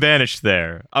 If you've been banished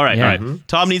there. All right. Mm-hmm.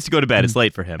 Tom needs to go to bed. It's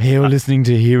late for him. You're listening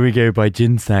to Here We Go by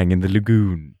Jin Sang in the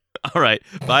Lagoon. All right.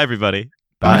 Bye, everybody.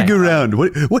 Bye. Go around.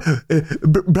 What,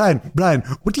 Brian,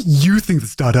 what do you think the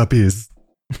startup is?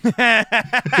 All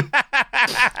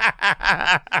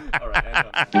right.